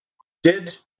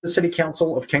 Did the city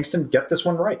council of Kingston get this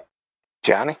one right?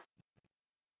 Johnny?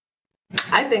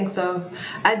 I think so.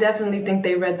 I definitely think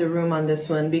they read the room on this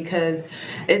one, because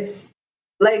it's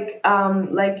like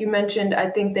you mentioned, I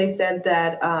think they said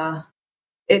that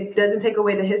it doesn't take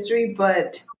away the history,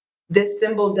 but this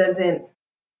symbol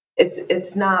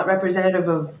it's not representative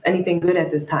of anything good at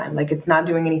this time. Like, it's not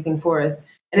doing anything for us,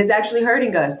 and it's actually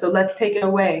hurting us. So let's take it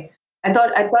away. I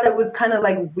thought it was kind of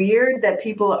like weird that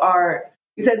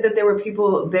you said that there were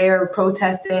people there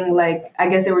protesting, like, I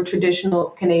guess they were traditional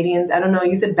Canadians. I don't know.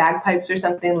 You said bagpipes or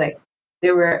something. Like,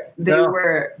 they were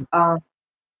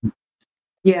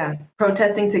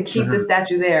protesting to keep the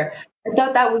statue there. I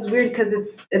thought that was weird, because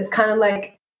it's kind of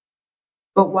like,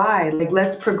 but why? Like,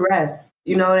 let's progress.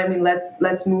 You know what I mean?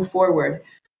 Let's move forward.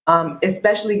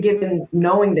 Especially given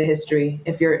knowing the history,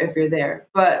 if you're there.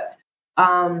 But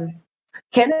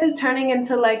Canada's turning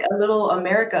into like a little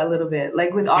America a little bit,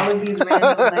 like with all of these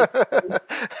random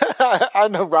I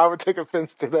know Rob would take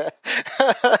offense to that.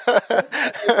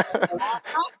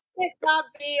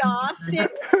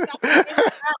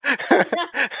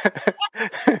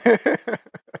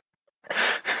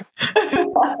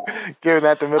 Giving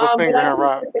that the middle finger, huh,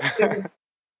 Rob?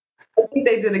 I think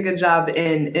they did a good job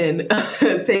in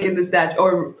taking the statue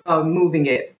or moving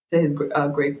it to his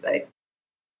gravesite.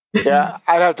 Yeah,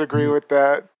 I'd have to agree with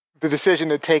that. The decision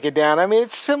to take it down. I mean,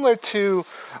 it's similar to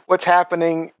what's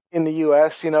happening in the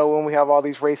U.S., when we have all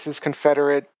these racist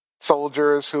Confederate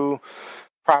soldiers who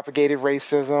propagated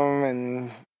racism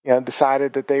and,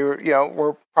 decided that they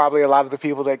were probably a lot of the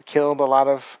people that killed a lot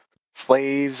of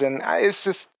slaves. And it's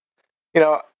just,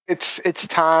 it's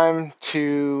time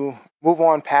to move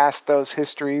on past those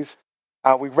histories.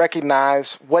 We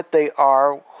recognize what they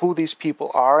are, who these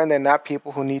people are, and they're not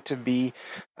people who need to be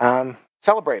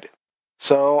celebrated.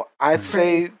 So I'd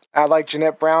say, I like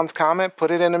Jeanette Brown's comment, put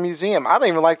it in a museum. I don't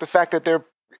even like the fact that they're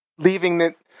leaving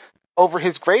it over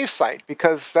his gravesite,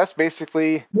 because that's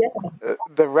basically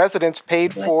the residents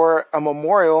paid for a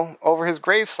memorial over his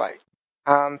gravesite.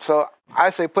 So I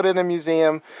say put it in a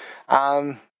museum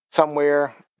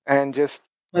somewhere and just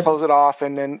close it off,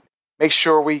 and then make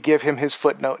sure we give him his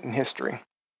footnote in history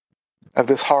of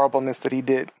this horribleness that he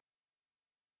did.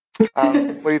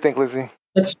 What do you think, Lizzie?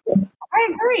 That's true. I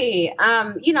agree.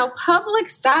 Public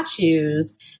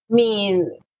statues mean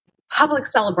public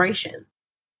celebration.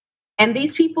 And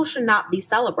these people should not be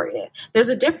celebrated. There's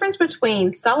a difference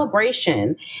between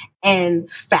celebration and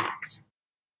fact.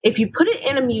 If you put it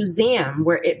in a museum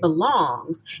where it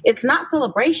belongs, it's not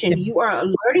celebration. You are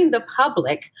alerting the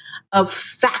public of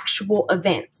factual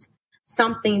events,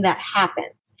 something that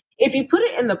happens. If you put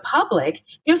it in the public,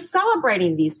 you're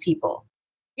celebrating these people.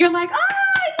 You're like,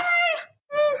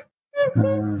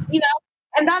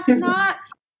 and that's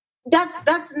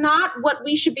not what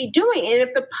we should be doing. And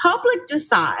if the public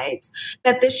decides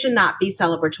that this should not be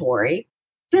celebratory,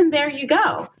 then there you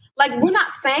go. Like, we're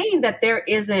not saying that there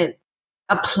isn't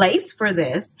a place for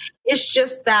this. It's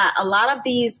just that a lot of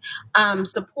these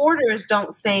supporters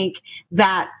don't think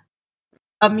that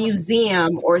a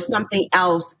museum or something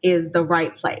else is the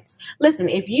right place. Listen,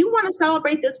 if you want to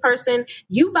celebrate this person,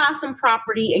 you buy some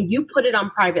property and you put it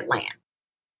on private land.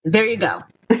 There you go.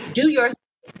 Do your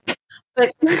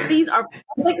But since these are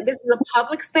public, this is a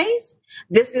public space,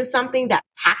 this is something that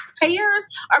taxpayers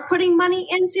are putting money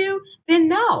into, then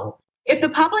no. If the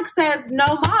public says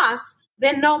no mas,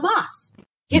 then no mas.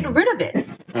 Get rid of it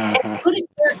and put it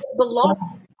where it belongs.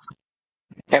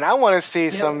 And I want to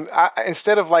see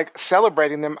instead of like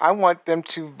celebrating them, I want them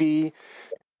to be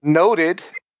noted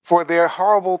for their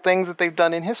horrible things that they've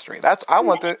done in history. I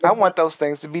want those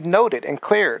things to be noted and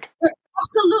cleared.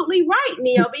 Absolutely right,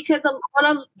 Neil, because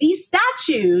on these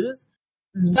statues,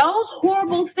 those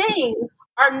horrible things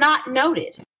are not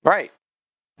noted. Right.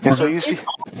 And so you see,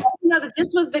 that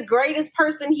this was the greatest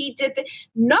person. He did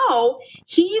no,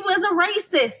 he was a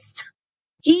racist.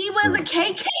 He was a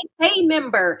KKK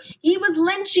member. He was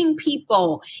lynching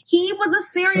people. He was a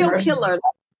serial killer.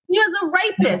 He was a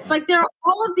rapist. Like, there are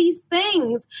all of these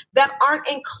things that aren't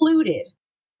included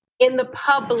in the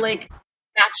public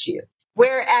statue.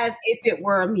 Whereas if it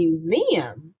were a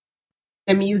museum,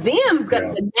 the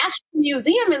National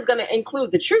Museum is going to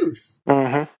include the truth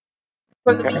from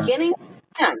the beginning to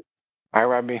the end. All right,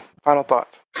 Robbie, final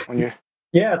thoughts on you.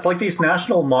 Yeah, it's like these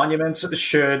national monuments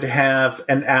should have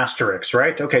an asterisk,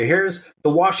 right? Okay, here's the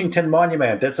Washington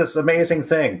Monument. It's this amazing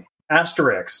thing.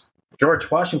 Asterisk.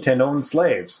 George Washington owned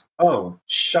slaves. Oh,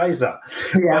 shiza.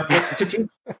 Yeah. But it's to teach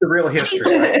the real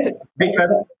history. Right? Because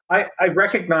I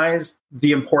recognize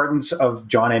the importance of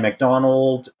John A.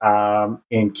 Macdonald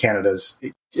in Canada's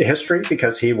history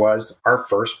because he was our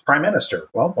first prime minister.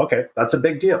 Well, okay, that's a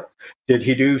big deal. Did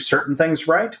he do certain things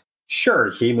right?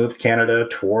 Sure, he moved Canada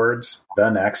towards the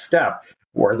next step.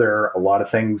 Were there a lot of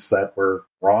things that were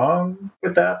wrong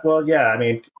with that? Well, yeah. I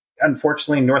mean,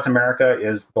 unfortunately, North America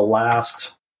is the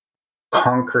last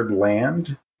conquered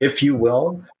land, if you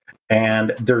will,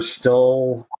 and there's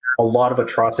still a lot of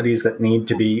atrocities that need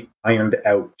to be ironed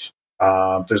out.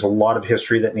 There's a lot of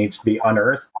history that needs to be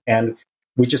unearthed, and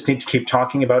we just need to keep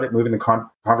talking about it, moving the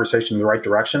conversation in the right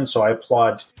direction. So I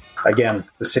applaud, again,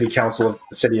 the City Council of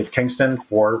the City of Kingston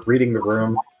for reading the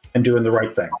room and doing the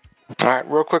right thing. All right,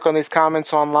 real quick on these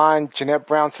comments online. Jeanette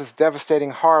Brown says,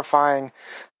 devastating, horrifying,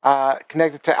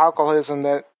 connected to alcoholism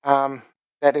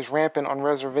that is rampant on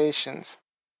reservations.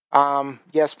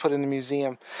 Yes, put in the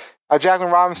museum.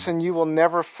 Jacqueline Robinson, you will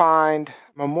never find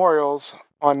memorials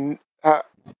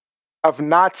of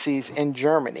Nazis in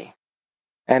Germany.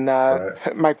 And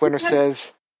Mike Winter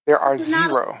says there are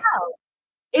zero.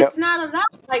 It's not enough.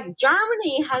 Like,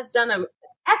 Germany has done an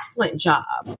excellent job.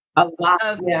 A lot,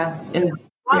 in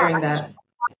hearing that.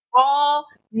 All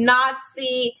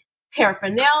Nazi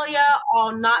paraphernalia,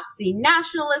 all Nazi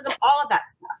nationalism, all of that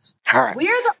stuff. All right.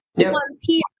 We're the ones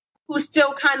here who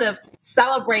still kind of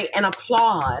celebrate and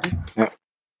applaud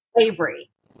slavery.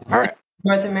 All right.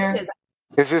 North America.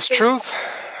 Is this truth,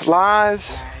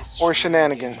 lies, or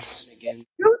shenanigans?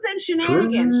 Truth and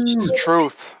shenanigans.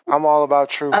 Truth. I'm all about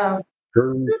truth.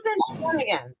 Truth and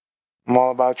shenanigans. I'm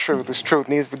all about truth. This truth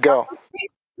needs to go.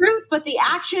 Truth, but the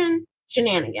action,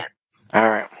 shenanigans. All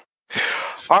right.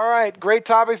 All right. Great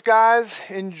topics, guys.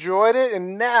 Enjoyed it.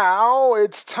 And now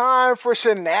it's time for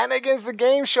Shenanigans, the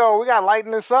game show. We got to lighten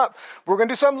this up. We're going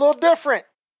to do something a little different.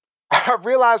 I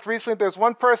realized recently there's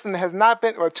one person that has not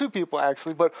been, or two people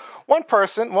actually, but one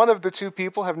of the two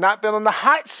people have not been on the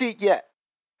hot seat yet.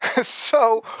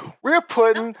 So we're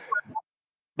putting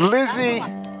Lizzie.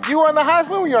 You were on the hot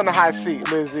seat? When were you on the hot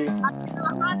seat, Lizzie?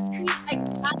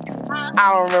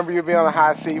 I don't remember you being on the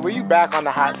hot seat. Were you back on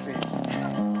the hot seat?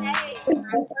 I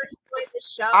first joined the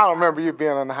show. I don't remember you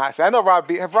being on the hot seat. I know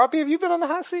Robbie. Have you been on the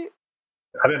hot seat?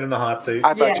 I've been in the hot seat.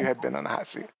 I thought you had been on the hot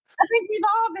seat. I think we've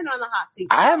all been on the hot seat.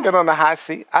 I haven't been on the hot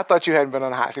seat. I thought you hadn't been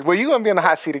on the hot seat. Well, you're going to be on the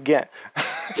hot seat again.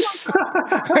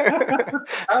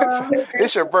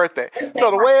 It's your birthday.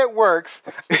 So the way it works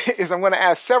is I'm going to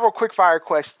ask several quick fire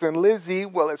questions, and Lizzie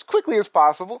will, as quickly as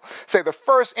possible, say the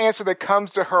first answer that comes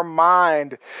to her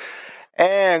mind.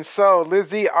 And so,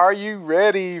 Lizzie, are you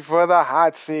ready for the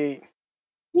hot seat?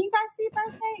 Can you guys see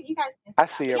birthday? You guys can see I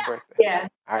see your birthday. Yeah.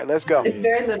 All right, let's go. It's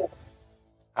very little.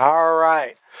 All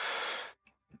right.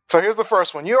 So here's the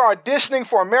first one. You're auditioning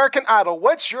for American Idol.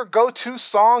 What's your go-to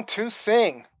song to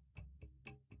sing?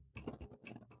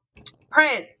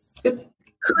 Prince.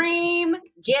 Cream,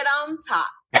 get on top.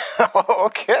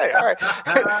 Okay, all right.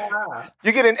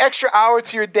 You get an extra hour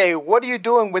to your day. What are you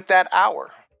doing with that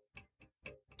hour?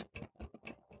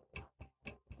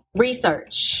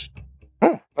 Research.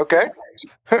 Okay.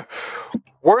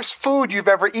 Worst food you've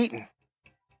ever eaten?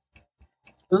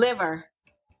 Liver.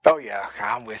 Oh, yeah,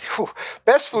 I'm with you.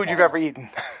 Best food you've ever eaten?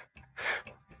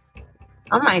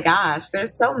 Oh my gosh,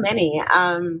 there's so many.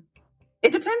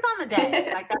 It depends on the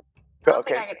day. Like that. I don't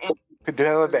think I could answer.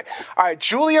 Depends on the day. All right,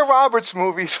 Julia Roberts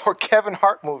movies or Kevin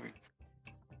Hart movies?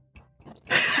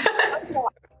 I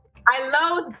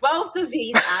loathe both of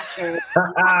these actors.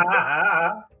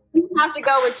 You have to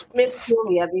go with Miss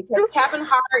Julia because Kevin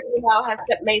Hart, has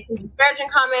made some disparaging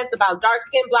comments about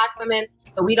dark-skinned Black women,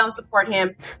 so we don't support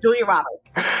him. Julia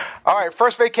Roberts. All right,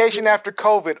 first vacation after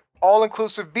COVID,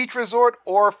 all-inclusive beach resort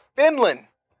or Finland?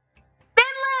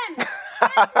 Finland!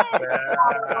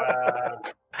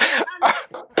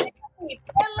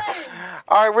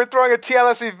 All right, we're throwing a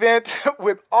TLS event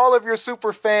with all of your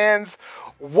super fans.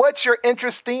 What's your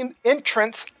entrance theme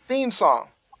song?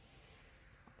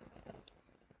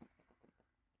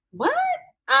 What?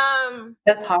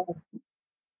 That's hard.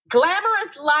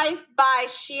 Glamorous Life by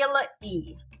Sheila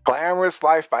E. Glamorous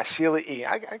Life by Sheila E.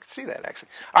 I can see that, actually.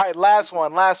 All right, last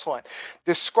one.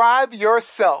 Describe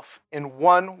yourself in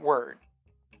one word.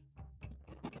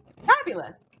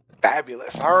 Fabulous.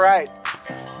 Fabulous. All right.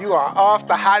 You are off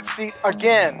the hot seat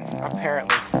again,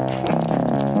 apparently.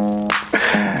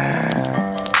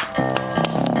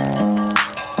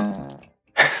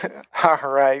 All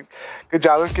right. Good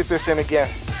job. Let's get this in again.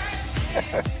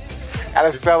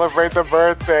 Gotta celebrate the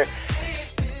birthday.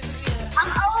 I'm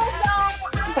old, though.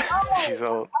 I'm old. She's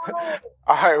old.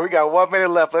 All right, we got 1 minute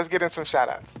left. Let's get in some shout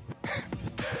outs.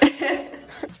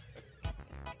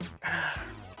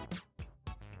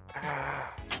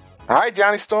 All right,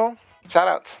 Johnny Storm, shout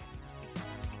outs.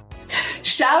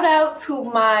 Shout out to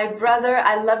my brother.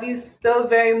 I love you so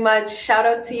very much. Shout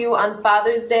out to you on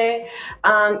Father's Day.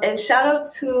 And shout out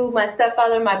to my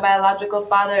stepfather, my biological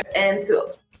father, and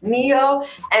to Neo,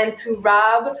 and to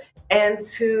Rob, and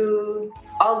to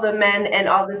all the men and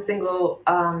all the single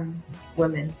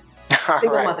women.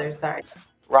 Single mothers, sorry.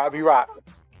 Robbie Rock.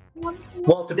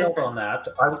 Well, to build on that,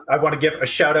 I want to give a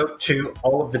shout out to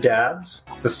all of the dads,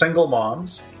 the single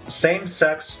moms,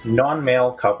 same-sex,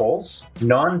 non-male couples,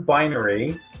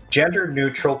 non-binary,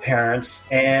 gender-neutral parents,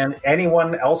 and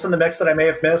anyone else in the mix that I may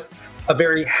have missed. A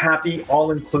very happy,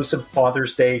 all-inclusive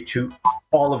Father's Day to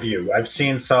all of you. I've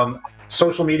seen some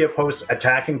social media posts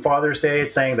attacking Father's Day,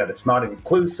 saying that it's not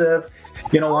inclusive.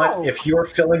 You know what? If you're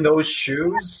filling those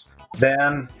shoes,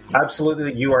 then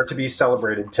absolutely you are to be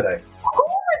celebrated today.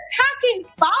 Who's attacking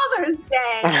Father's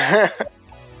Day?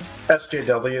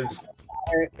 SJWs.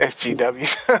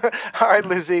 SGWs. All right,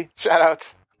 Lizzie, shout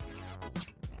outs.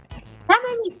 That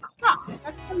made me cough.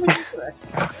 That's so ridiculous.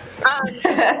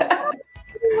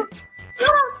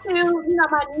 Shout out to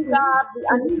my new job, the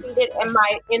Undefeated, and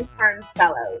my interns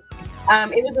fellows.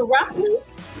 It was a rough week,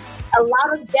 a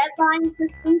lot of deadlines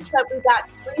this week, but we got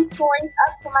 3 stories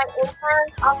up for my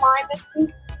interns online this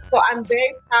week. So I'm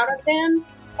very proud of them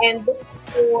and looking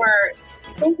for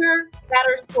bigger,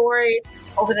 better stories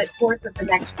over the course of the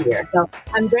next year. So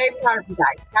I'm very proud of you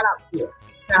guys. Shout out to you.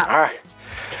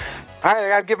 All right, I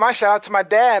got to give my shout out to my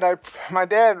dad. My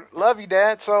dad, love you,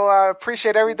 Dad. So I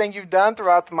appreciate everything you've done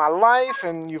throughout my life,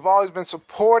 and you've always been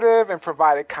supportive and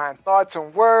provided kind thoughts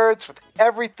and words with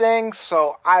everything.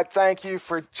 So I thank you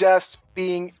for just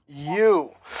being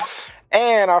you.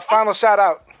 And our final shout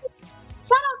out.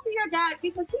 Shout out to your dad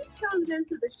because he tunes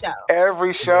into the show.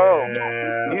 Every show.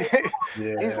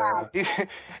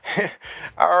 Yeah.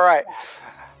 All right.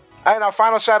 And our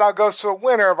final shout out goes to a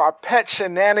winner of our pet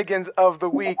shenanigans of the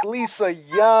week, Lisa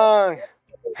Young.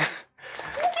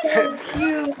 Thank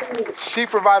you. She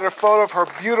provided a photo of her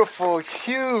beautiful,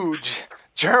 huge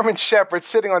German Shepherd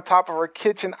sitting on top of her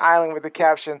kitchen island with the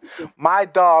caption, "My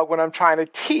dog when I'm trying to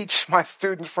teach my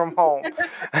students from home."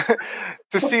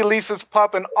 To see Lisa's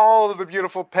pup and all of the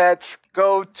beautiful pets,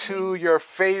 go to your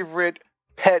favorite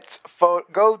pets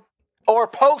photo. Or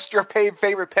post your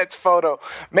favorite pet's photo.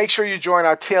 Make sure you join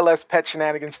our TLS Pet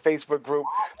Shenanigans Facebook group.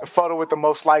 The photo with the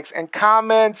most likes and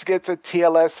comments gets a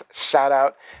TLS shout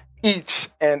out each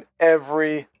and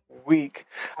every week.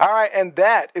 All right, and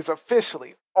that is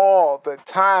officially all the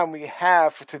time we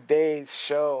have for today's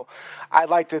show. I'd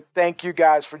like to thank you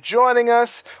guys for joining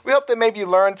us. We hope that maybe you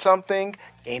learned something,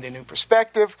 gained a new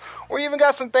perspective, or even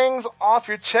got some things off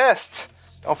your chest.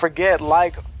 Don't forget,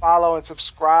 like, follow, and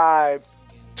subscribe.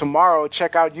 Tomorrow,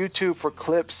 check out YouTube for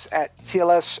clips at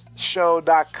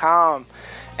tlsshow.com.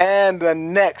 And the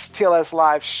next TLS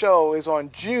Live show is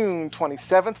on June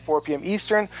 27th, 4 p.m.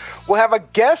 Eastern. We'll have a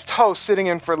guest host sitting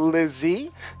in for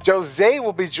Lizzie. Jose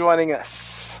will be joining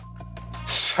us.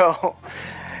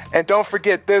 And don't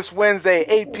forget, this Wednesday,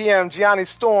 8 p.m., Gianni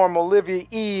Storm, Olivia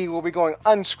E. will be going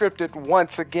unscripted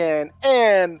once again.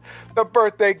 And the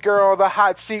birthday girl, the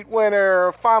hot seat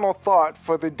winner, final thought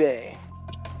for the day.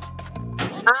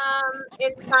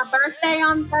 It's my birthday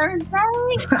on Thursday.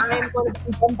 I'm going to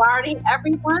be bombarding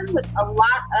everyone with a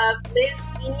lot of Liz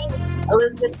E,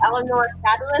 Elizabeth Eleanor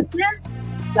fabulousness.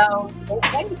 So,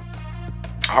 okay.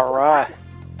 All right.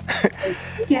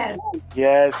 Yes.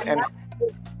 Yes, and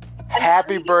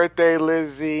happy birthday,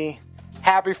 Lizzie.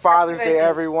 Happy Father's Day,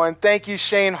 everyone. Thank you,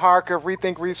 Shane Harker of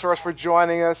Rethink Resource, for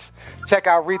joining us. Check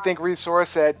out Rethink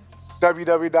Resource at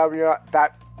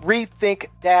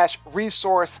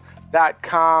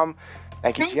www.rethink-resource.com.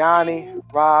 Thank you, Gianni,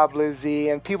 Rob, Lizzie,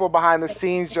 and people behind the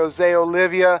scenes, Jose,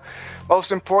 Olivia.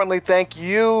 Most importantly, thank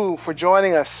you for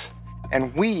joining us.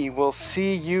 And we will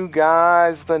see you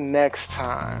guys the next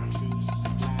time.